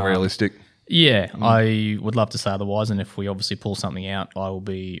 Just being realistic. Yeah, I would love to say otherwise, and if we obviously pull something out, I will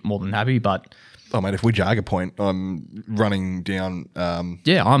be more than happy. But mate, if we jag a point, I'm running down. I'm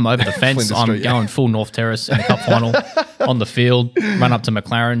over the fence. Flinders I'm Street, going full North Terrace in the cup final on the field. Run up to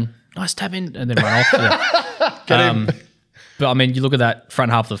McLaren, nice tap in, and then run off. Yeah. Get him. But I mean, you look at that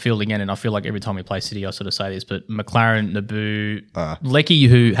front half of the field again, and I feel like every time we play City, I sort of say this, but McLaren, Naboo, Lecky,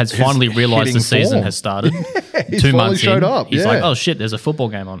 who has finally realised the season has started 2 months showed in, up. he's like, oh shit, there's a football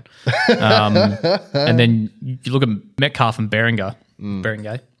game on. And then you look at Metcalf and Berenguer.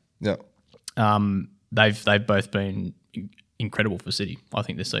 Yeah. They've both been incredible for City, I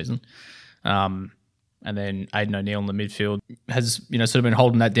think, this season. And then Aidan O'Neill in the midfield has, sort of been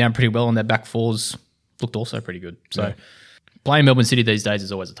holding that down pretty well, and their back fours looked also pretty good. So playing Melbourne City these days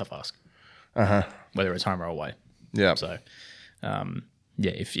is always a tough ask, whether it's home or away. Yeah. So,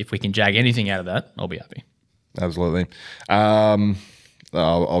 if we can jag anything out of that, I'll be happy. Absolutely.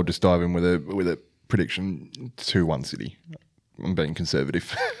 I'll just dive in with a prediction 2-1 City. I'm being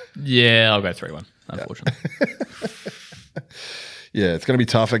conservative. Yeah, I'll go 3-1, unfortunately. Yeah, it's going to be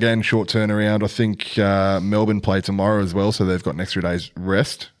tough again. Short turnaround. I think Melbourne play tomorrow as well, so they've got an extra day's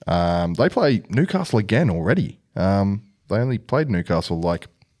rest. They play Newcastle again already. They only played Newcastle like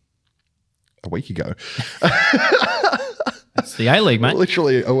a week ago. It's the A-League, mate.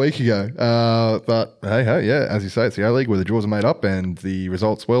 Literally a week ago. But hey, yeah, as you say, it's the A-League where the draws are made up and the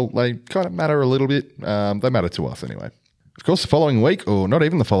results, well, they kind of matter a little bit. They matter to us anyway. Of course, the following week, or not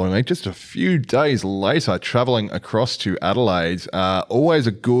even the following week, just a few days later, travelling across to Adelaide. Always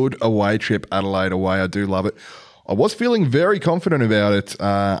a good away trip, Adelaide away. I do love it. I was feeling very confident about it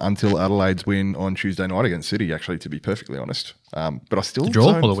until Adelaide's win on Tuesday night against City, actually, to be perfectly honest. But I still The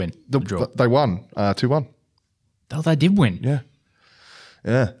draw or the win? The draw. They won 2-1. Oh, they did win. Yeah.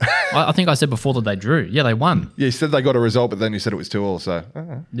 Yeah. I think I said before that they drew. Yeah, they won. Yeah, you said they got a result, but then you said it was 2-2. So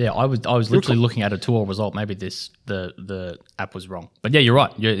Yeah, I was literally looking at a 2-2 result. Maybe the app was wrong. But yeah, you're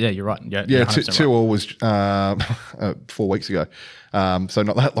right. You're right. Yeah, 2-2 was 4 weeks ago. So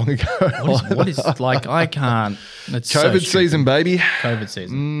not that long ago. What is like? I can't. It's COVID season, baby. COVID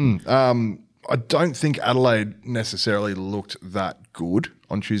season. I don't think Adelaide necessarily looked that good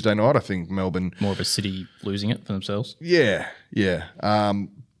on Tuesday night. I think Melbourne More of a City losing it for themselves. Yeah.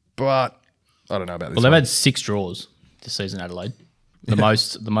 But I don't know about this. Well, they've had 6 draws this season, Adelaide. The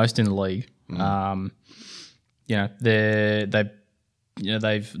most in the league. They're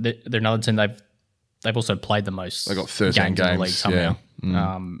another team. They've also played the most. They got 13 games in the league somehow.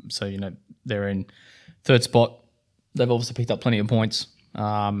 So they're in 3rd spot. They've obviously picked up plenty of points.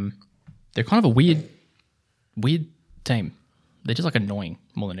 They're kind of a weird team. They're just like annoying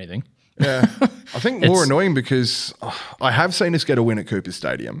more than anything. Yeah, I think more annoying because I have seen us get a win at Cooper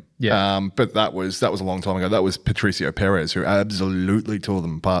Stadium. Yeah. But that was a long time ago. That was Patricio Perez who absolutely tore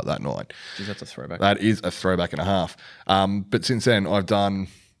them apart that night. Jeez, that's a throwback. That is a throwback and a half. But since then, I've done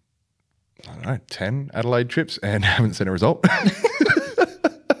 10 Adelaide trips and haven't seen a result. I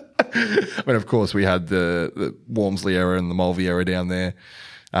mean, of course, we had the Walmsley era and the Mulvey era down there,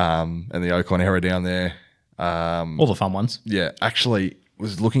 and the Ocon era down there. All the fun ones. Yeah, actually,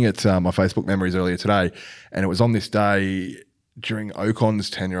 was looking at my Facebook memories earlier today, and it was on this day during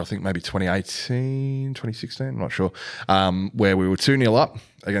Ocon's tenure, I think maybe 2018, 2016, I'm not sure, where we were 2-0 up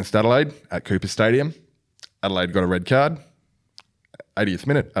against Adelaide at Cooper Stadium. Adelaide got a red card. 80th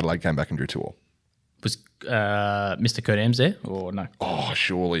minute, Adelaide came back and drew 2-2. Was Mr. Kurt Eames there or no? Oh,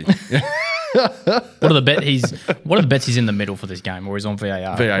 surely. What are the bets he's in the middle for this game, or he's on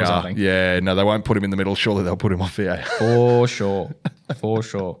VAR? VAR. Or something? Yeah, no, they won't put him in the middle. Surely they'll put him on VAR. For sure.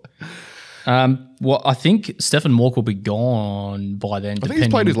 Well, I think Stefan Mork will be gone by then. I think he's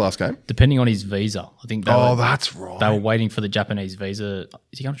played his last game. Depending on his visa. I think that's right. They were waiting for the Japanese visa.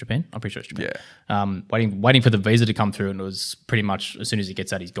 Is he going to Japan? I'm pretty sure it's Japan. Yeah. Waiting for the visa to come through, and it was pretty much as soon as he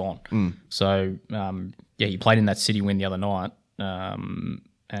gets that, he's gone. So, he played in that City win the other night.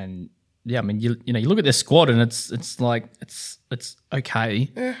 And yeah, I mean, you look at their squad and it's like it's okay.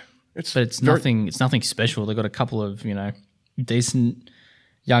 Yeah. But it's nothing special. They've got a couple of, decent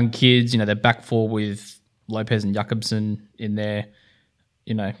young kids. They're back four with Lopez and Jakobsen in there.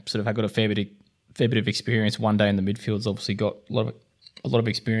 Sort of have got a fair bit of experience. One day in the midfield's obviously got a lot of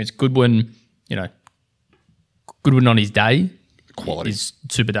experience. Goodwin, Goodwin on his day is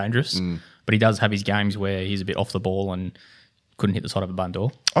super dangerous, but he does have his games where he's a bit off the ball and couldn't hit the side of a barn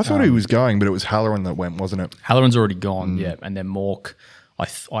door. I thought he was going, but it was Halloran that went, wasn't it? Halloran's already gone, yeah, and then Mork.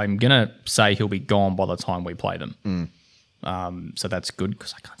 I'm gonna say he'll be gone by the time we play them. So that's good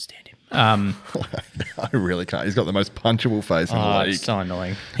because I can't stand him. I really can't. He's got the most punchable face in the league. It's so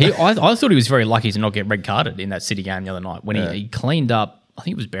annoying. I thought he was very lucky to not get red carded in that City game the other night when he cleaned up. I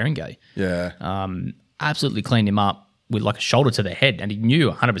think it was Berengay. Yeah. Absolutely cleaned him up with like a shoulder to the head, and he knew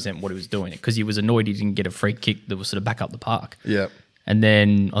 100% what he was doing because he was annoyed he didn't get a free kick that was sort of back up the park. Yeah. And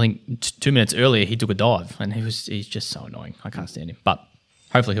then I think 2 minutes earlier he took a dive, and he's just so annoying. I can't stand him. But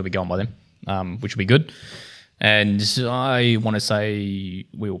hopefully he'll be gone by then, which will be good. And I want to say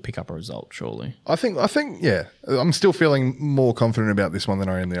we will pick up a result, surely. I think, yeah. I'm still feeling more confident about this one than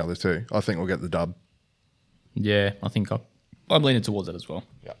I am the other two. I think we'll get the dub. Yeah, I think I'm leaning towards it as well.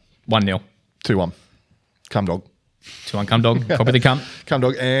 Yeah. 1-0. 2-1. Cum dog. 2-1 cum dog. Copy the cum. Cum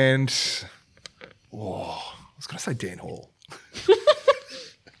dog. And I was going to say Dan Hall.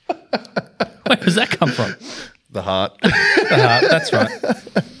 Where does that come from? The heart. The heart. That's right.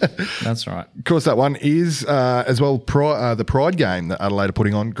 That's right. Of course, that one is as well the Pride game that Adelaide are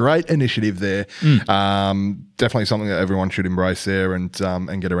putting on. Great initiative there. Definitely something that everyone should embrace there and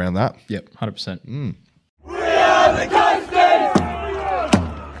get around that. Yep, 100%. We are the Coasters!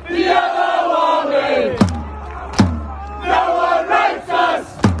 The other one! No one rates us!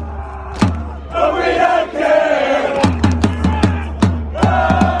 But we don't care!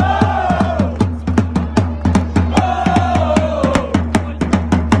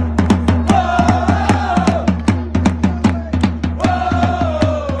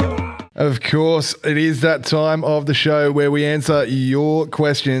 Of course, it is that time of the show where we answer your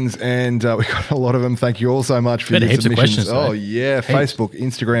questions, and we got a lot of them. Thank you all so much for your heaps of submissions. questions, Oh, mate. yeah. Heaps. Facebook,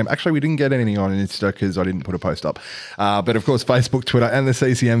 Instagram. Actually, we didn't get anything on Insta because I didn't put a post up. But, of course, Facebook, Twitter, and the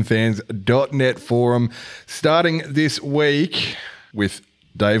ccmfans.net forum. Starting this week with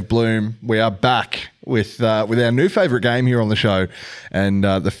Dave Bloom, we are back with our new favourite game here on the show and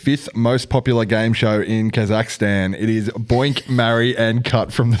the fifth most popular game show in Kazakhstan. It is Boink, Marry and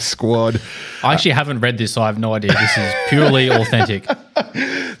Cut from the Squad. I actually haven't read this, so I have no idea. This is purely authentic.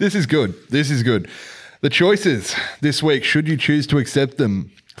 This is good. This is good. The choices this week, should you choose to accept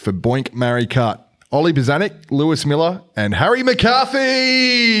them, for Boink, Marry, Cut: Ollie Bozanic, Lewis Miller and Harry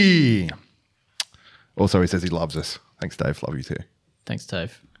McCarthy. Also, he says he loves us. Thanks, Dave. Love you too. Thanks,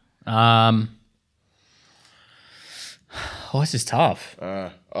 Dave. This is tough.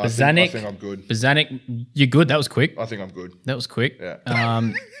 I Bozanic, think I'm good. Bozanic, you're good. That was quick. I think I'm good. That was quick. Yeah.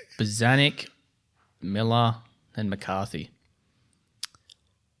 Bozanic, Miller, and McCarthy.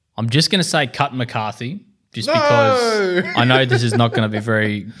 I'm just going to say cut McCarthy, just because I know this is not going to be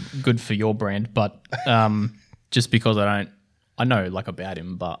very good for your brand, but just because I know like about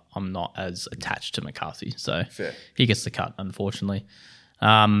him, but I'm not as attached to McCarthy, so Fair. he gets the cut, unfortunately.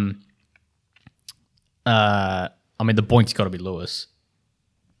 I mean, the boink's got to be Lewis,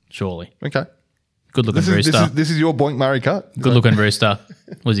 surely. Okay. Good looking rooster. This is your Boink, Marry, Cut? Good looking rooster.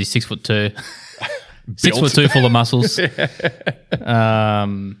 Was he 6'2"? 6'2", full of muscles.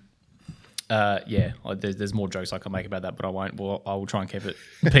 Yeah, there's more jokes I can make about that, but I won't. Well, I will try and keep it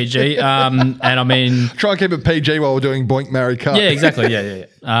PG. And I mean, Try and keep it PG while we're doing Boink, Marry, Cut. yeah, exactly. Yeah.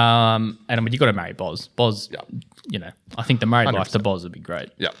 And I mean, you got to marry Boz. Boz, you know, I think the married life to Boz would be great.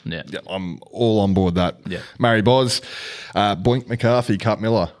 Yeah. Yeah. I'm all on board that. Yeah. Marry Boz, Boink McCarthy, Cut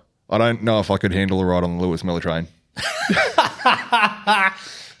Miller. I don't know if I could handle a ride on the Lewis Miller train.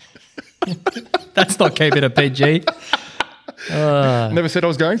 That's not keeping it PG. Never said I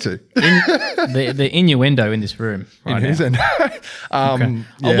was going to. The innuendo in this room right now. Isn't?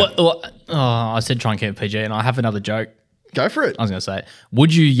 I said try and keep it PG, and I have another joke. Go for it. I was going to say,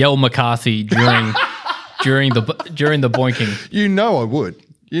 would you yell McCarthy during the boinking? You know I would.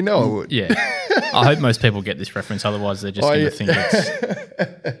 I would. Yeah. I hope most people get this reference. Otherwise, they're just going to think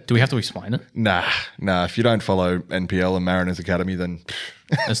it's... Do we have to explain it? Nah. If you don't follow NPL and Mariners Academy, then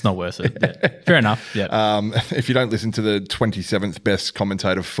It's not worth it. Yeah. Fair enough. Yeah. if you don't listen to the 27th best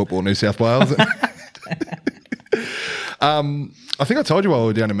commentator for football, New South Wales. I think I told you while we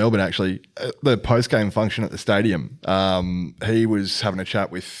were down in Melbourne, actually, at the post-game function at the stadium, he was having a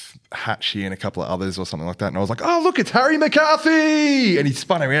chat with Hatchie and a couple of others or something like that. And I was like, oh, look, it's Harry McCarthy. And he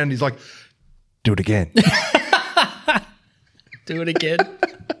spun around and he's like, do it again. Do it again.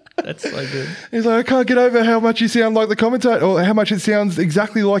 That's so good. He's like, I can't get over how much you sound like the commentator, or how much it sounds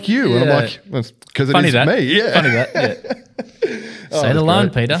exactly like you. And I'm Yeah. like, because it Funny is that. me. Yeah. Funny that. Yeah. Say the line,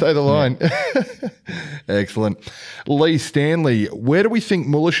 Peter. Say the line. Excellent. Lee Stanley, where do we think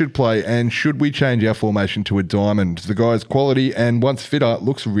Muller should play, and should we change our formation to a diamond? The guy's quality and once fitter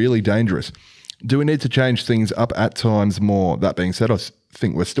looks really dangerous. Do we need to change things up at times more? That being said, I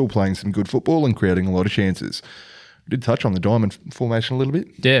think we're still playing some good football and creating a lot of chances. We did touch on the diamond formation a little bit.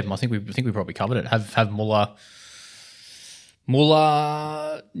 Yeah, I think we probably covered it. Have Muller,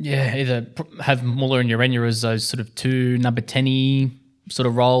 either have Muller and Urena as those sort of two number 10-y sort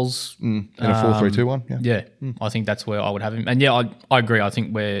of roles. In a 4-3-2-1. Yeah. Yeah, I think that's where I would have him. And yeah, I agree. I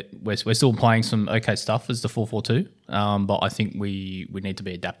think we're still playing some okay stuff as the 4-4-2. But I think we need to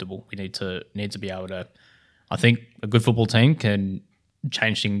be adaptable. We need to be able to. I think a good football team can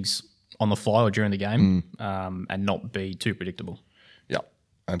change things on the fly or during the game, and not be too predictable. Yeah,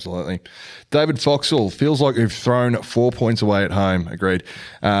 absolutely. David Foxall, feels like we've thrown 4 points away at home. Agreed.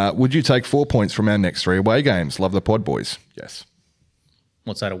 Would you take 4 points from our next 3 away games? Love the pod, boys. Yes.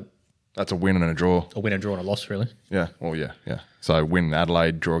 What's that? That's a win and a draw. A win, a draw, and a loss, really. Yeah. Well, yeah. So win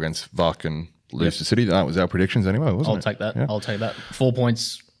Adelaide, draw against VUC, and lose to City. That was our predictions anyway, wasn't it? I'll take that. Yeah. I'll take that. 4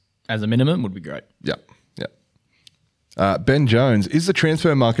 points as a minimum would be great. Yeah. Ben Jones, is the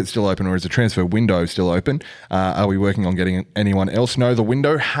transfer market still open, or is the transfer window still open? Are we working on getting anyone else? No, the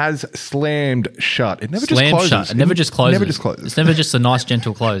window has slammed shut. It never just closes. Shut. It never just closes. Never just closes. It's never just a nice,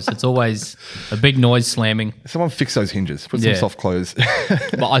 gentle close. It's always a big noise slamming. Someone fix those hinges. Put some Yeah. soft close.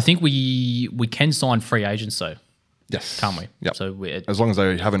 But I think we can sign free agents, though, Yes. can't we? Yep. So as long as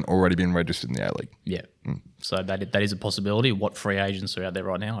they haven't already been registered in the A-League. yeah. So that is a possibility. What free agents are out there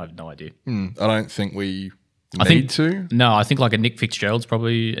right now? I have no idea. I don't think we I need think to. No, I think like a Nick Fitzgerald's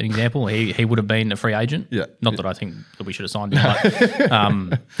probably an example. He would have been a free agent. Yeah. Not that I think that we should have signed him,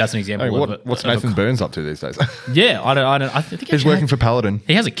 but that's an example. Hey, of what's of Nathan Burns up to these days? Yeah, I don't. I think He's working for Paladin.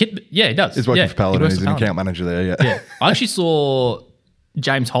 He has a kit. Yeah, he does. He's working Yeah, for Paladin. he works He's for an Paladin. account manager there. Yeah. Yeah, I actually saw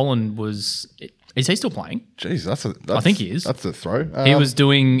James Holland was. Is he still playing? Jeez, that's I think he is. That's a throw. He was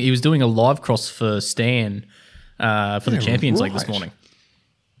doing a live cross for Stan for the Champions League this right. morning,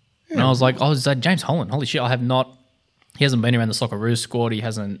 and I was like, "Oh, is that James Holland? Holy shit! I have not. He hasn't been around the Socceroos squad. He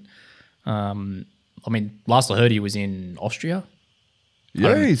hasn't. I mean, last I heard, he was in Austria.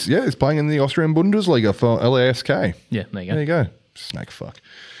 He's playing in the Austrian Bundesliga for LASK. Yeah, there you go. There you go. Snake fuck.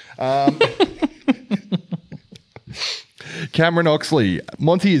 Cameron Oxley.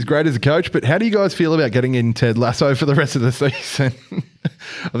 Monty is great as a coach, but how do you guys feel about getting in Ted Lasso for the rest of the season?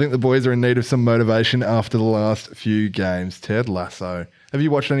 I think the boys are in need of some motivation after the last few games. Ted Lasso. Have you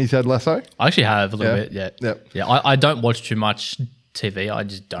watched any Ted Lasso? I actually have a little Yeah. bit. Yeah, Yep. yeah. I don't watch too much TV. I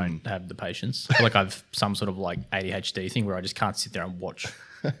just don't have the patience. I feel like I've some sort of like ADHD thing where I just can't sit there and watch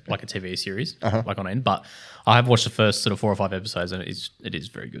like a TV series like on end. But I have watched the first sort of 4 or 5 episodes, and it is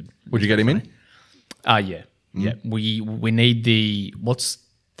very good. Would you get him in? Yeah. Yeah. We need the what's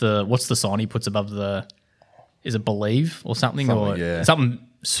the sign he puts above the, is it Believe or something something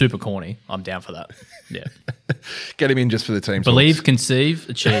super corny. I'm down for that. Yeah. Get him in just for the team. Believe, talks. conceive,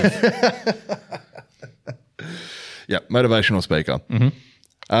 achieve. Yeah, motivational speaker.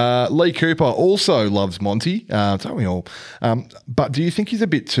 Lee Cooper also loves Monty, don't we all? But do you think he's a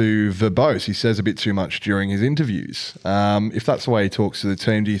bit too verbose? He says a bit too much during his interviews. If that's the way he talks to the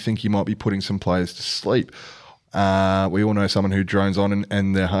team, do you think he might be putting some players to sleep? We all know someone who drones on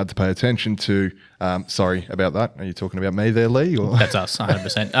and they're hard to pay attention to. Sorry about that. Are you talking about me there, Lee? Or? That's us,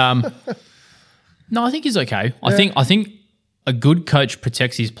 100%. No, I think he's okay. I think a good coach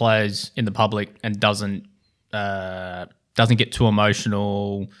protects his players in the public and doesn't get too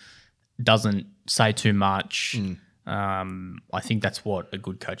emotional, doesn't say too much. I think that's what a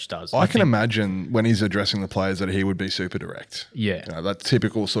good coach does. I can imagine when he's addressing the players that he would be super direct. Yeah. You know, that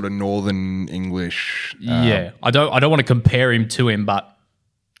typical sort of Northern English. Yeah, I don't want to compare him to him, but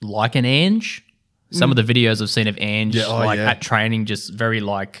like an Ange, some of the videos I've seen of Ange at training, just very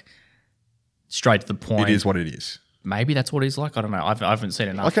like straight to the point. It is what it is. Maybe that's what he's like. I don't know. I haven't seen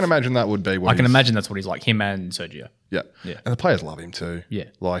enough. I can imagine that would be what I can imagine that's what he's like. Him and Sergio. Yeah. Yeah. And the players love him too. Yeah.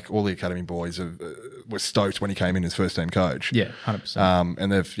 Like all the academy boys were stoked when he came in as first team coach. Yeah, 100%.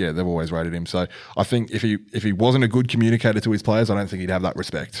 And they've always rated him. So I think if he wasn't a good communicator to his players, I don't think he'd have that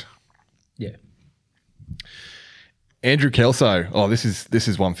respect. Yeah. Andrew Kelso. Oh, this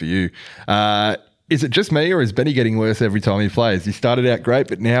is one for you. Is it just me or is Benny getting worse every time he plays? He started out great,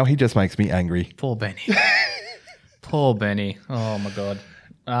 but now he just makes me angry. Poor Benny. Poor Benny. Oh my God.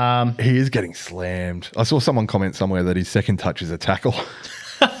 He is getting slammed. I saw someone comment somewhere that his second touch is a tackle.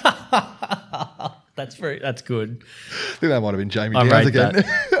 That's good. I think that might have been Jamie I Downs rate again.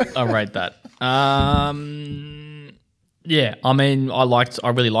 that. I rate that. Yeah, I mean, I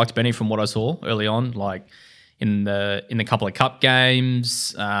really liked Benny from what I saw early on, like in the couple of cup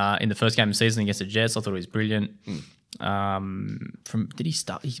games, in the first game of the season against the Jets. I thought he was brilliant. Did he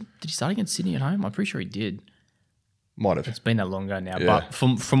start against Sydney at home? I'm pretty sure he did. Might have. It's been that long ago now. Yeah. But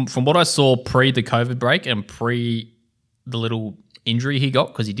from what I saw pre the COVID break and pre the little injury he got,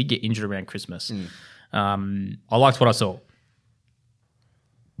 because he did get injured around Christmas, I liked what I saw.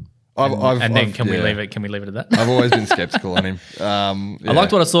 Can we leave it at that? I've always been skeptical on him. I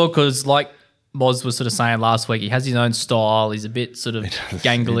liked what I saw because, like Moz was sort of saying last week, he has his own style. He's a bit sort of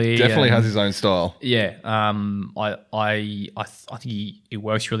gangly. He definitely has his own style. Yeah. I think he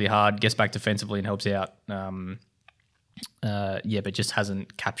works really hard, gets back defensively and helps out. But just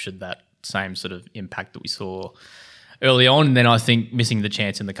hasn't captured that same sort of impact that we saw early on. And then I think missing the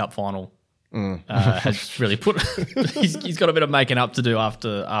chance in the cup final has really put. he's got a bit of making up to do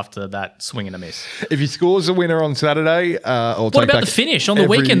after that swing and a miss. If he scores a winner on Saturday, what about the finish on the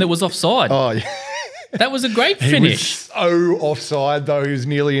weekend that was offside? Oh, yeah. That was a great He finish. was so offside though. He was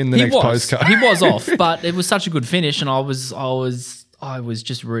nearly in the next postcard. He was off, but it was such a good finish, and I was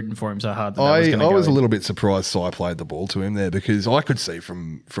just rooting for him so hard. That was I was a little bit surprised Si played the ball to him there because I could see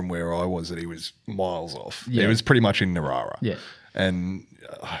from where I was that he was miles off. Yeah. He was pretty much in Narara. Yeah. And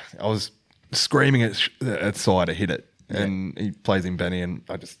I was screaming at Si to hit it. And he plays in Benny, and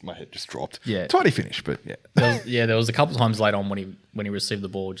my head just dropped. Yeah. Tidy finish, but yeah. There was a couple of times later on when he received the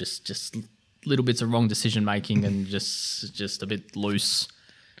ball, just little bits of wrong decision making and just a bit loose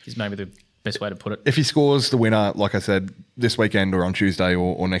is maybe the best way to put it. If he scores the winner, like I said, this weekend or on Tuesday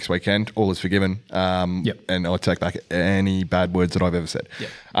or next weekend, all is forgiven. Yep. And I take back any bad words that I've ever said. Yep.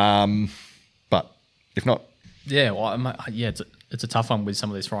 But if not, yeah, well, it's a tough one with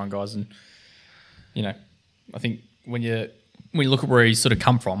some of these foreign guys, and I think when you look at where he's sort of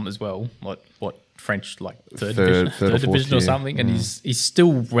come from as well, like what French, like third division or something, and he's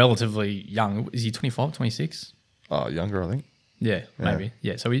still relatively young. Is he 25, 26? Oh, younger, I think. Yeah, maybe.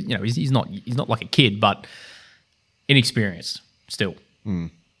 Yeah, so he's not like a kid, but inexperienced still. Oh,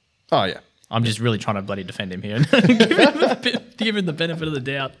 yeah. I'm just really trying to bloody defend him here and give him the benefit of the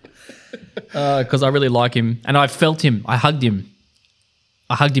doubt because I really like him, and I felt him. I hugged him.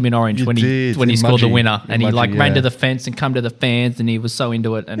 I hugged him in Orange when he scored the winner, and he ran to the fence and come to the fans, and he was so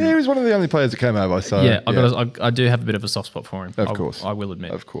into it. And he was one of the only players that came over. So I do have a bit of a soft spot for him. Of course, I will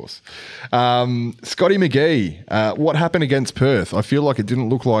admit. Of course, Scotty McGee. What happened against Perth? I feel like it didn't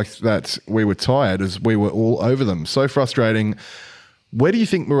look like that we were tired, as we were all over them. So frustrating. Where do you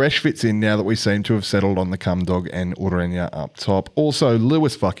think Maresh fits in now that we seem to have settled on the Cum Dog and Urania up top? Also,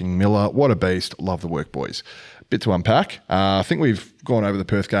 Lewis fucking Miller. What a beast. Love the work, boys. Bit to unpack. I think we've gone over the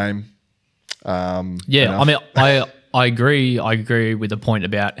Perth game. Enough. I mean, I agree. I agree with the point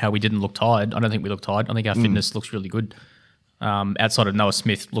about how we didn't look tired. I don't think we look tired. I think our fitness looks really good. Outside of Noah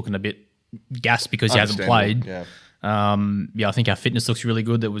Smith looking a bit gassed because he hasn't played. Yeah. I think our fitness looks really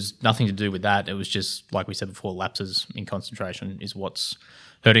good. There was nothing to do with that. It was just, like we said before, lapses in concentration is what's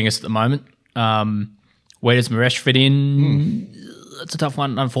hurting us at the moment. Where does Maresh fit in? It's a tough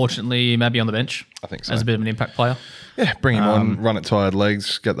one, unfortunately. Maybe on the bench. I think so. As a bit of an impact player. Yeah, bring him on, run at tired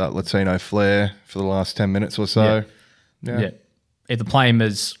legs, get that Latino flair for the last 10 minutes or so. Yeah. Either play him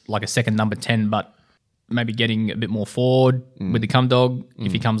as like a second number 10, but maybe getting a bit more forward with the Cum Dog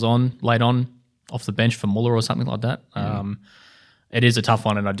if he comes on late on off the bench for Muller or something like that. It is a tough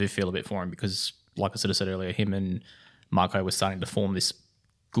one, and I do feel a bit for him because, like I sort of said earlier, him and Marco were starting to form this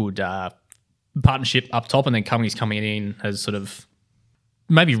good partnership up top, and then Cummings coming in has sort of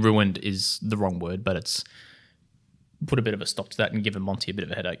maybe ruined is the wrong word, but it's put a bit of a stop to that and given Monty a bit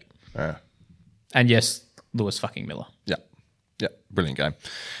of a headache. Yeah. And yes, Lewis fucking Miller. Yeah. Yeah, brilliant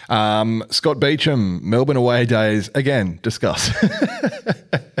game. Scott Beecham, Melbourne away days. Again, discuss.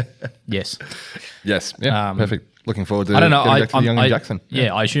 Yes. Yes. Yeah, perfect. Looking forward to I don't know. getting back to the Young and Jackson.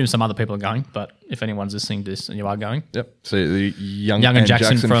 Yeah, I assume some other people are going, but if anyone's listening to this and you are going. Yep. So the Young and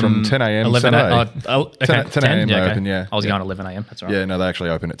Jackson from 10 a.m. 11 Saturday. 10 a.m. they open, yeah. I was going at 11 a.m. That's right. Yeah, no, they actually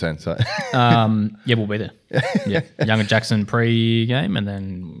open at 10. So. We'll be there. Yeah. Young and Jackson pre-game, and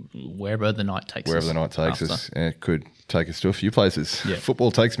then wherever the night takes us. Wherever the night takes us. Yeah, it could take us to a few places. Yeah. Football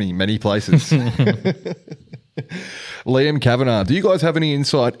takes me many places. Liam Kavanagh, do you guys have any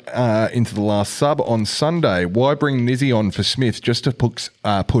insight into the last sub on Sunday? Why bring Nizzy on for Smith just to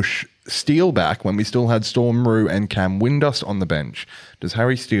push Steele back when we still had Storm Rue and Cam Windust on the bench? Does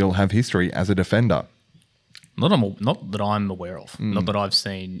Harry Steele have history as a defender? Not that I'm aware of. Not that I've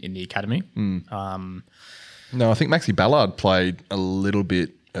seen in the academy. No, I think Maxi Ballard played a little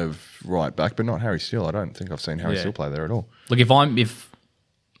bit of right back, but not Harry Steele. I don't think I've seen Harry Yeah. Steele play there at all. Look, I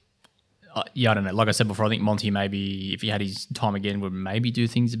don't know. Like I said before, I think Monty maybe, if he had his time again, would maybe do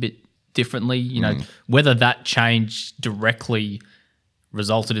things a bit differently. You know, whether that change directly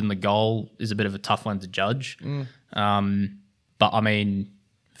resulted in the goal is a bit of a tough one to judge. But I mean,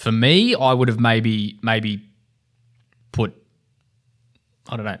 for me, I would have maybe put,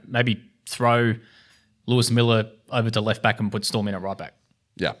 I don't know, maybe throw Lewis Miller over to left back and put Storm in at right back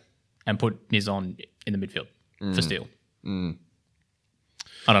Yeah. and put Niz on in the midfield for Steele. I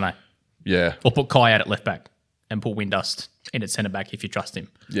don't know. Yeah. Or put Kai out at left back and put Windust in at centre back if you trust him.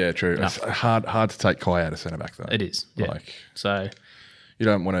 Yeah, true. It's hard to take Kai out of centre back though. It is. Yeah. So you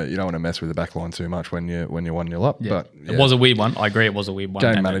don't want to mess with the back line too much when you're 1-0 up. yeah. But It was a weird one. I agree it was a weird one.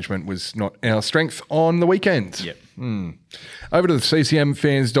 game management was not our strength on the weekend. Yep. Over to the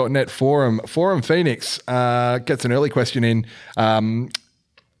ccmfans.net forum. Forum Phoenix gets an early question in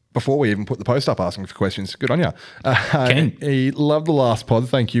before we even put the post up asking for questions. Good on you. Ken. He loved the last pod.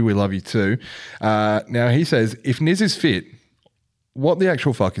 Thank you. We love you too. Now he says, if Niz is fit, what the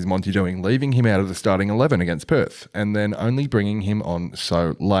actual fuck is Monty doing, leaving him out of the starting 11 against Perth and then only bringing him on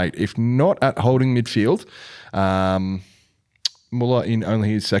so late? If not at holding midfield, Muller in only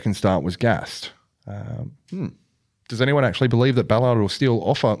his second start was gassed. Does anyone actually believe that Ballard or Steele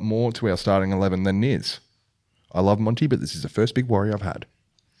offer more to our starting 11 than Niz? I love Monty, but this is the first big worry I've had.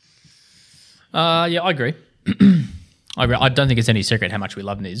 Yeah, I agree. I agree. I don't think it's any secret how much we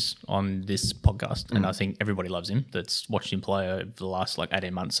love Niz on this podcast, and I think everybody loves him that's watched him play over the last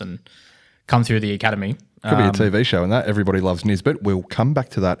 18 months and come through the academy. Could be a TV show and that. Everybody loves Niz, but we'll come back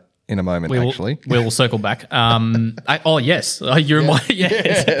to that in a moment, actually. We will circle back. Yes. You're my...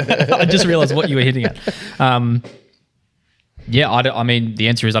 Yes. I just realised what you were hitting at. I mean, the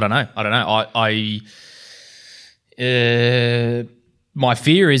answer is I don't know. My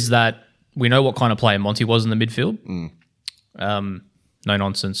fear is that we know what kind of player Monty was in the midfield. No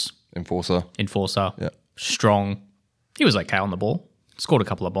nonsense. Enforcer. Yeah. Strong. He was okay on the ball. Scored a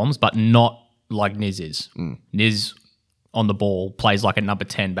couple of bombs, but not like Niz is. Niz on the ball plays like a number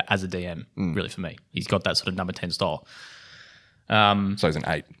 10, but as a DM, really for me. He's got that sort of number 10 style. So he's an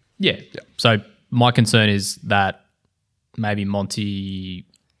 8. Yeah. So my concern is that maybe Monty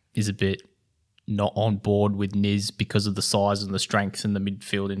is a bit not on board with Niz because of the size and the strength and the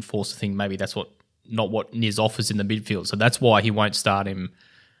midfield enforcer thing. Maybe that's not what Niz offers in the midfield. So that's why he won't start him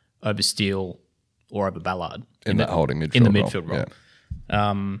over Steele or over Ballard. In that holding midfield in the midfield role.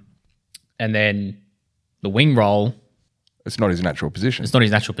 Yeah. And then the wing role, It's not his natural position. it's not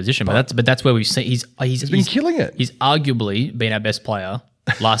his natural position, but that's where we've seen he's been killing it. He's arguably been our best player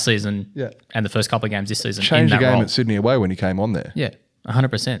last season Yeah. and the first couple of games this season. Changed in the that game role. at Sydney away when he came on there. Yeah,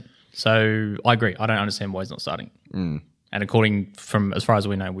 100%. So I agree. I don't understand why he's not starting. And according from as far as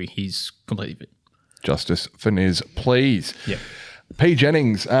we know, he's completely fit. Justice for Niz, please. Yeah. P.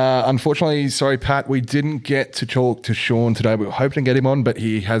 Jennings, unfortunately, sorry, Pat, we didn't get to talk to Sean today. We were hoping to get him on, but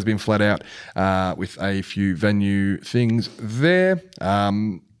he has been flat out with a few venue things there.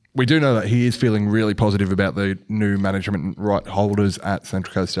 We do know that he is feeling really positive about the new management right holders at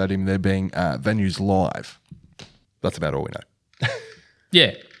Central Coast Stadium. They're being venues live. That's about all we know.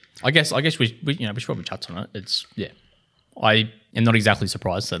 Yeah. I guess we should probably touch on it. I am not exactly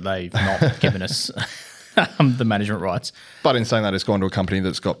surprised that they've not given us the management rights. But in saying that, it's gone to a company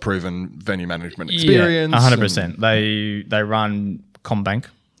that's got proven venue management experience. Yeah, 100%. They run Combank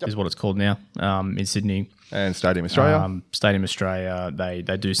is what it's called now in Sydney. And Stadium Australia. Stadium Australia. They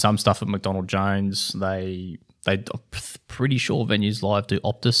do some stuff at McDonald Jones. They pretty sure Venues Live do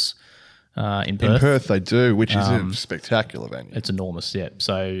Optus in Perth. In Perth, they do, which is a spectacular venue. It's enormous, yeah.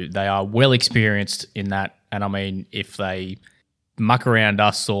 So they are well experienced in that. And I mean, if they muck around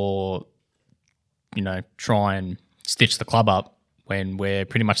us or, try and stitch the club up when we're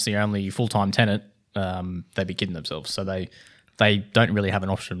pretty much the only full-time tenant, they'd be kidding themselves. So they don't really have an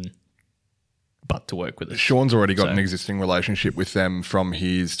option but to work with us. Sean's already got an existing relationship with them from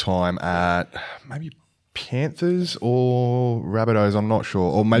his time at maybe Panthers or Rabbitohs, I'm not sure,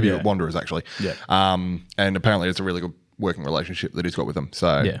 or maybe Wanderers actually. Yeah. And apparently it's a really good working relationship that he's got with them.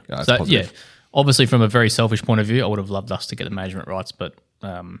 So it's so positive. obviously from a very selfish point of view, I would have loved us to get the management rights, but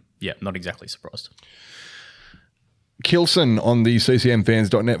not exactly surprised. Kilson on the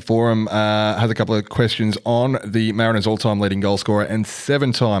ccmfans.net forum has a couple of questions on the Mariners all-time leading goal scorer and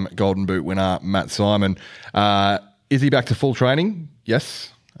 7-time Golden Boot winner, Matt Simon. Is he back to full training?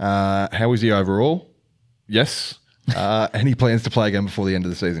 Yes. How is he overall? Yes. Any plans to play again before the end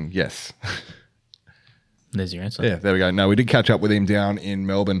of the season? Yes. There's your answer. Yeah, there we go. No, we did catch up with him down in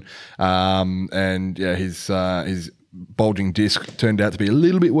Melbourne, and his bulging disc turned out to be a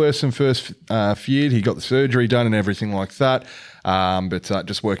little bit worse than first feared. He got the surgery done and everything like that. But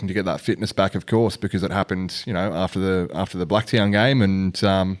just working to get that fitness back, of course, because it happened, after the Blacktown game, and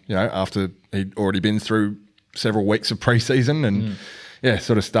after he'd already been through several weeks of pre-season and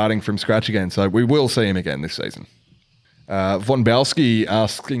sort of starting from scratch again. So we will see him again this season. Von Balski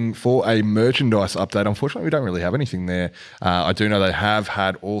asking for a merchandise update. Unfortunately, we don't really have anything there. I do know they have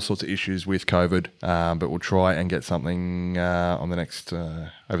had all sorts of issues with COVID, but we'll try and get something over the next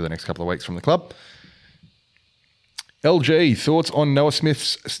couple of weeks from the club. LG, thoughts on Noah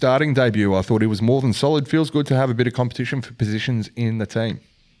Smith's starting debut? I thought he was more than solid. Feels good to have a bit of competition for positions in the team.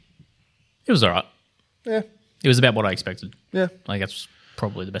 It was all right. Yeah. It was about what I expected. Yeah. I think that's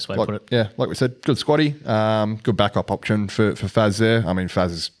probably the best way to put it. Yeah, like we said, good squatty, good backup option for Faz there. I mean,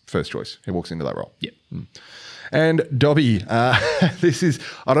 Faz is first choice. He walks into that role. Yeah. And Dobby, this is,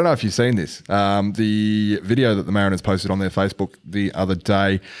 I don't know if you've seen this, the video that the Mariners posted on their Facebook the other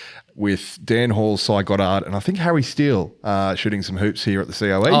day with Dan Hall, Cy Goddard, and I think Harry Steele shooting some hoops here at the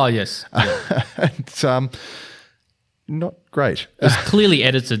COE. Oh, yes. Yeah. And, not great. It was clearly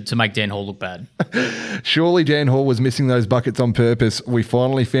edited to make Dan Hall look bad. Surely Dan Hall was missing those buckets on purpose. We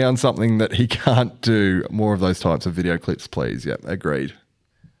finally found something that he can't do. More of those types of video clips, please. Yep, agreed.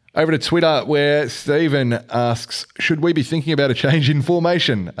 Over to Twitter, where Stephen asks, should we be thinking about a change in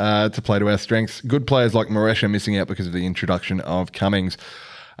formation to play to our strengths? Good players like Moresh are missing out because of the introduction of Cummings.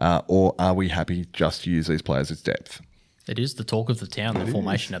 Or are we happy just to use these players as depth? It is the talk of the town, the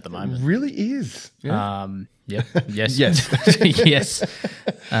formation at the moment. It really is. Yeah. Yep. Yes. Yes. Yes.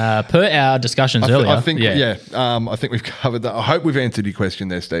 Per our discussions earlier. I think we've covered that. I hope we've answered your question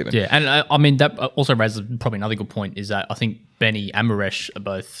there, Stephen. Yeah, and I mean, that also raises probably another good point, is that I think Benny and Moresh are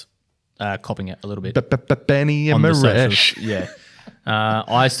both copping it a little bit. Benny and on the Moresh. socials. Yeah.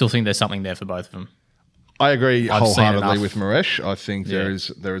 I still think there's something there for both of them. I agree I've seen wholeheartedly enough. with Moresh. I think there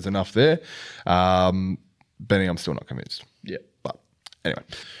is enough there. Benny, I'm still not convinced. Yeah. But anyway.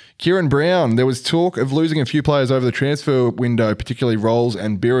 Kieran Brown, there was talk of losing a few players over the transfer window, particularly Rolls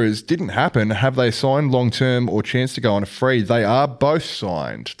and Birras. Didn't happen. Have they signed long-term or chance to go on a free? They are both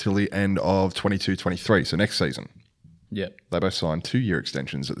signed till the end of 22-23, so next season. Yeah. They both signed 2-year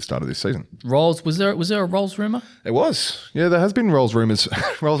extensions at the start of this season. Rolls, was there a Rolls rumour? It was. Yeah, there has been Rolls rumours.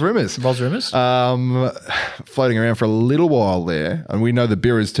 Rolls rumours. Floating around for a little while there. And we know the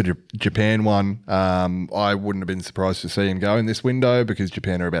Birras to Japan one. I wouldn't have been surprised to see him go in this window because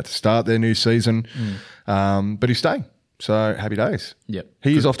Japan are about to start their new season. But he's staying. So happy days. Yep.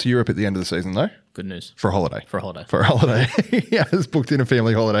 He is off to Europe at the end of the season though. Good news. For a holiday. For a holiday. For a holiday. He has booked in a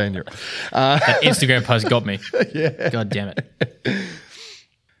family holiday in Europe. That Instagram post got me. Yeah. God damn it.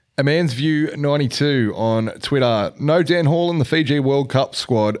 A Man's View 92 on Twitter. No Dan Hall in the Fiji World Cup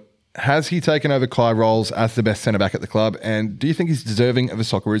squad. Has he taken over Kai Rolls as the best centre-back at the club? And do you think he's deserving of a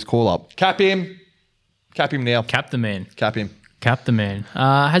Socceroos call-up? Cap him. Cap him now. Cap the man. Cap him. Cap the man.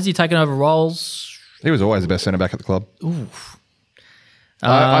 Has he taken over Rolls? He was always the best centre-back at the club. Oof.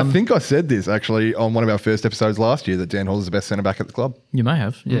 I think I said this actually on one of our first episodes last year that Dan Hall is the best centre-back at the club. You may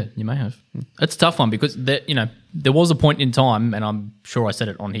have. Yeah, you may have. It's a tough one because there was a point in time, and I'm sure I said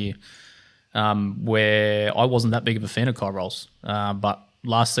it on here, where I wasn't that big of a fan of Kai Rolls. But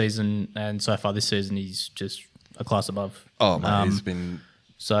last season and so far this season, he's just a class above. Oh, man, he's been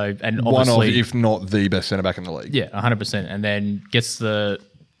and one obviously, of, if not the best centre-back in the league. Yeah, 100%. And then gets the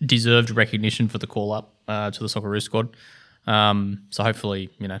deserved recognition for the call-up to the Socceroos squad. So hopefully,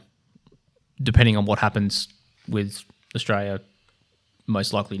 depending on what happens with Australia,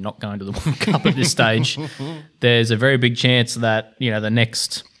 most likely not going to the World Cup at this stage, there's a very big chance that, for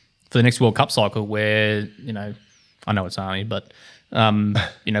the next World Cup cycle where, I know it's Army, but,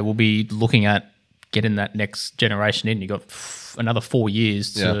 we'll be looking at getting that next generation in. You've got another 4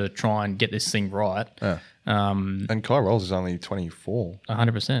 years to try and get this thing right. Yeah. And Kai Rolls is only 24.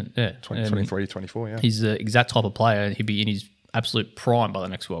 100%, yeah. 23, 24, yeah. He's the exact type of player. He'd be in his absolute prime by the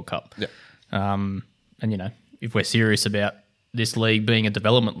next World Cup. Yeah. And, if we're serious about this league being a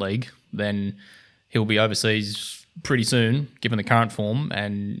development league, then he'll be overseas pretty soon, given the current form.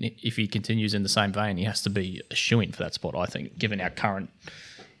 And if he continues in the same vein, he has to be a shoo-in for that spot, I think, given our current,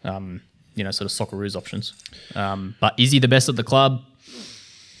 sort of Socceroos options. But is he the best at the club?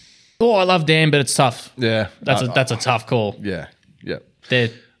 Oh, I love Dan, but it's tough. Yeah. That's a tough call. Yeah. Yeah.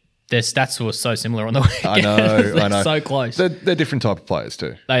 Their stats were so similar on the weekend. I know. So close. They're different type of players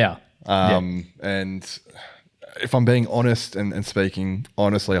too. They are. And if I'm being honest and speaking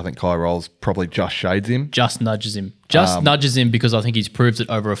honestly, I think Kai Rolls probably just shades him. Just nudges him. Nudges him because I think he's proved it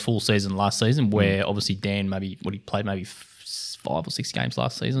over a full season last season where obviously Dan he played maybe 5 or 6 games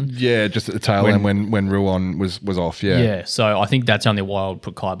last season. Yeah, just at the tail end when Ruan was off. Yeah. Yeah, so I think that's only why I would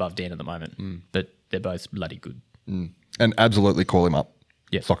put Kai above Dan at the moment. But they're both bloody good. And absolutely call him up.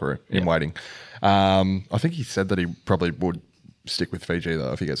 Yeah. Socceroo in waiting. I think he said that he probably would stick with Fiji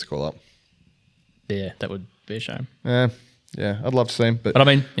though if he gets a call up. Yeah, that would be a shame. Yeah, I'd love to see him. But I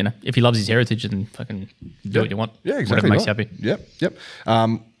mean, if he loves his heritage, then fucking do what you want. Yeah, exactly. Whatever makes you happy. Yep.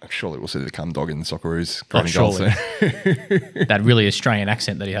 Surely we'll see the cum dog in the Socceroos. Surely. That really Australian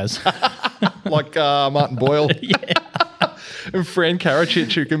accent that he has. Like Martin Boyle. And Fran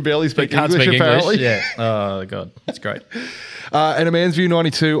Karacic, who can barely speak Can't English, speak apparently. English. Yeah. Oh, God. That's great. And a Man's View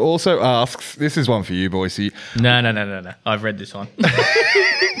 92 also asks, this is one for you, Boise. No. I've read this one.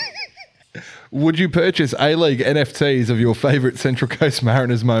 Would you purchase A-League NFTs of your favourite Central Coast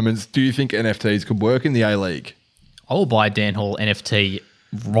Mariners moments? Do you think NFTs could work in the A-League? I will buy a Dan Hall NFT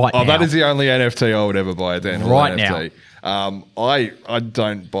right now. Oh, that is the only NFT I would ever buy, a Dan Hall Right NFT. I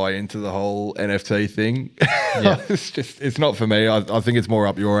don't buy into the whole NFT thing. Yeah. it's not for me. I think it's more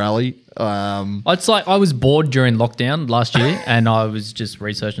up your alley. It's like I was bored during lockdown last year and I was just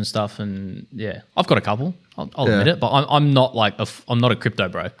researching stuff and I've got a couple. I'll admit it, but I'm not like I'm not a crypto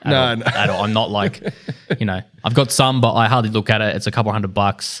bro at all. I'm not like, I've got some, but I hardly look at it. It's a couple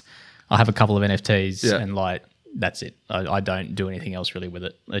 $100. I have a couple of NFTs and like, that's it. I don't do anything else really with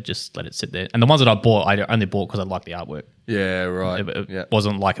it. I just let it sit there. And the ones that I bought, I only bought because I like the artwork. Yeah, right. It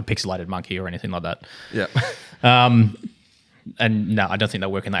wasn't like a pixelated monkey or anything like that. Yeah. And no, I don't think they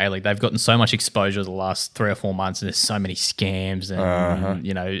work in the A-League. They've gotten so much exposure the last 3 or 4 months and there's so many scams and,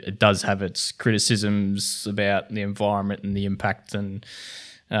 it does have its criticisms about the environment and the impact and,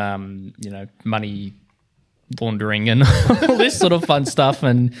 money laundering and all this sort of fun stuff.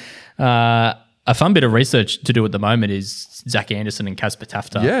 And a fun bit of research to do at the moment is Zach Anderson and Casper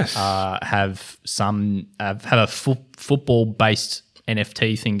Tafta have a football-based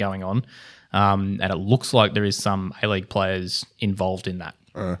NFT thing going on. And it looks like there is some A-League players involved in that.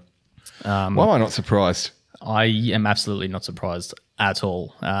 Why am I not surprised? I am absolutely not surprised at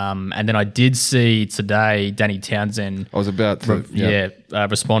all. And then I did see today Danny Townsend. I was about to,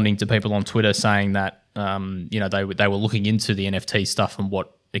 responding to people on Twitter saying that they were looking into the NFT stuff and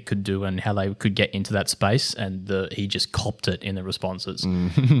what it could do and how they could get into that space, and he just copped it in the responses.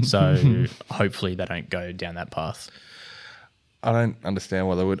 So hopefully they don't go down that path. I don't understand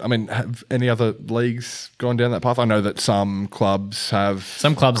why they would. I mean, have any other leagues gone down that path? I know that some clubs have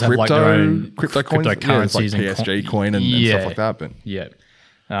have like their own crypto coins, cryptocurrencies, like PSG coin and stuff like that.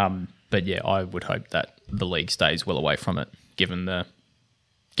 But I would hope that the league stays well away from it, given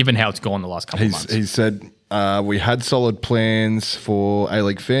how it's gone the last couple of months. He said we had solid plans for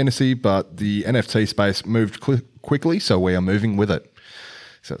A-League Fantasy, but the NFT space moved quickly, so we are moving with it.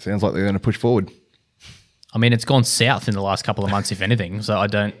 So it sounds like they're going to push forward. I mean, it's gone south in the last couple of months, if anything. So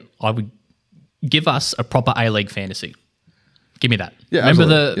I would give us a proper A-League fantasy. Give me that. Yeah,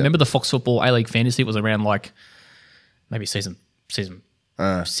 remember the Fox Football A-League fantasy? It was around like maybe season 6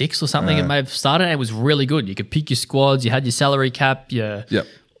 or something. It may have started. It was really good. You could pick your squads. You had your salary cap.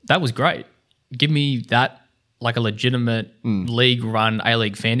 That was great. Give me that, like a legitimate league-run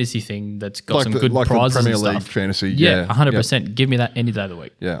A-League fantasy thing that's got some good prizes the Premier and stuff. League fantasy. Yeah, 100%. Give me that any day of the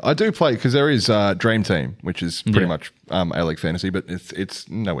week. Yeah, I do play because there is Dream Team, which is pretty much A-League fantasy, but it's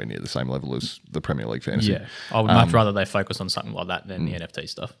nowhere near the same level as the Premier League fantasy. Yeah, I would much rather they focus on something like that than the NFT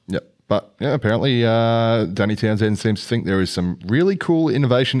stuff. Yep. But apparently Danny Townsend seems to think there is some really cool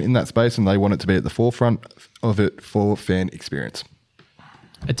innovation in that space and they want it to be at the forefront of it for fan experience.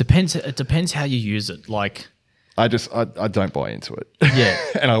 It depends how you use it. Like, I don't buy into it. Yeah.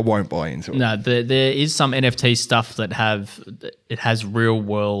 And I won't buy into it. No, there is some NFT stuff that has real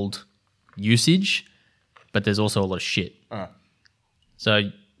world usage, but there's also a lot of shit. So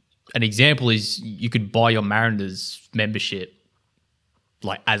an example is you could buy your Mariners membership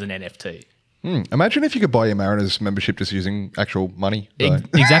like as an NFT. Imagine if you could buy your Mariners membership just using actual money.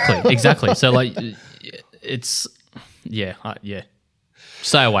 Exactly. So like it's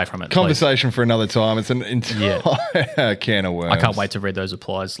stay away from it. Conversation for another time. It's an entire can of worms. I can't wait to read those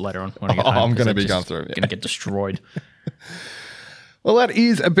replies later on when I get home. I'm going to be going through. Going to get destroyed. Well, that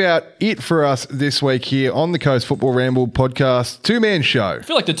is about it for us this week here on the Coast Football Ramble podcast. 2-man show. I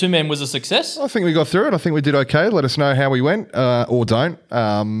feel like the 2-man was a success. I think we got through it. I think we did okay. Let us know how we went or don't.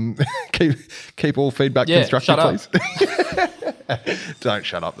 Keep all feedback constructive, please. Don't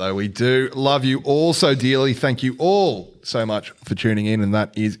shut up, though. We do love you all so dearly. Thank you all so much for tuning in. And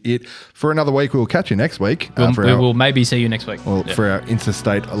that is it for another week. We'll catch you next week. We will maybe see you next week. For our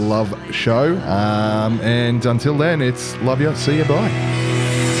Interstate Love show. And until then, it's love you. See you. Bye.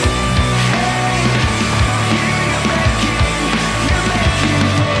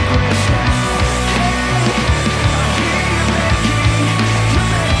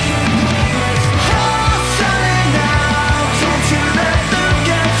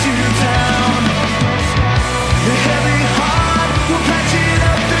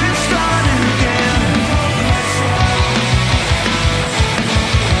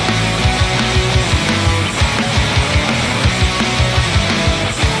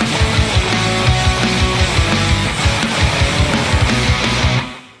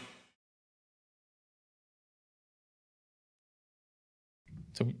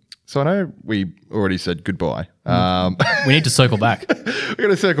 So I know we already said goodbye. We need to circle back. We're going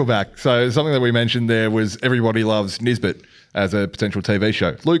to circle back. So something that we mentioned there was Everybody Loves Nisbet as a potential TV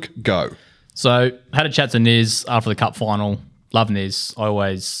show. Luke, go. So had a chat to Niz after the cup final. Love Niz. I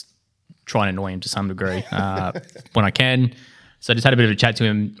always try and annoy him to some degree when I can. So just had a bit of a chat to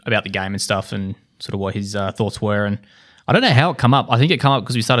him about the game and stuff and sort of what his thoughts were. And I don't know how it come up. I think it came up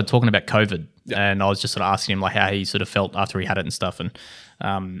because we started talking about COVID, and I was just sort of asking him like how he sort of felt after he had it and stuff. And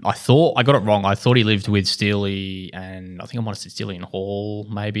I thought I got it wrong. I thought he lived with Steely, and I think I might have said Steely and Hall,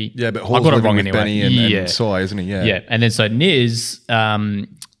 maybe. Yeah, but Hall's I got it wrong with anyway. Benny and Sai, isn't he? Yeah. Yeah, and then so Niz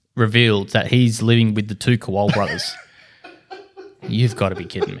revealed that he's living with the two Kowal brothers. You've got to be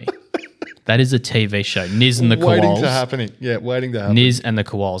kidding me. That is a TV show. Niz and the Kowals. Waiting to happen. Yeah, waiting to happen. Niz and the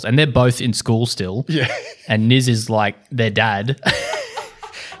Kowals. And they're both in school still. Yeah. And Niz is like their dad.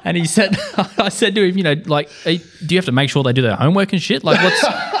 And he said, I said to him, you know, like, hey, do you have to make sure they do their homework and shit? Like,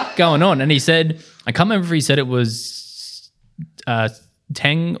 what's going on? And he said, I can't remember if he said it was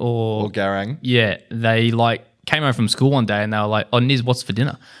Teng or Garang. Yeah. They like came home from school one day and they were like, oh, Niz, what's for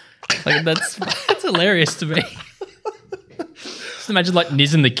dinner? Like, that's hilarious to me. Just imagine like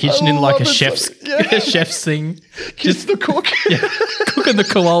Niz in the kitchen in like a chef's thing. Just the cook. Yeah, cooking the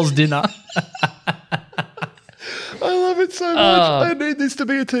Kowals dinner. I love it so much. I need this to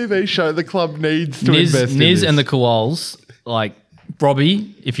be a TV show. The club needs to invest in Niz this. and the Kowals, like,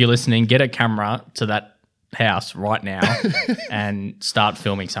 Robbie, if you're listening, get a camera to that house right now and start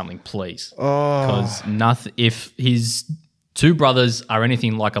filming something, please. Because nothing. If his two brothers are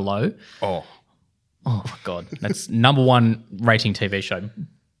anything like a Low, oh my God, that's number one rating TV show.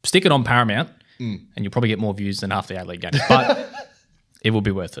 Stick it on Paramount, and you'll probably get more views than half the A-League games. But it will be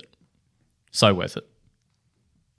worth it. So worth it.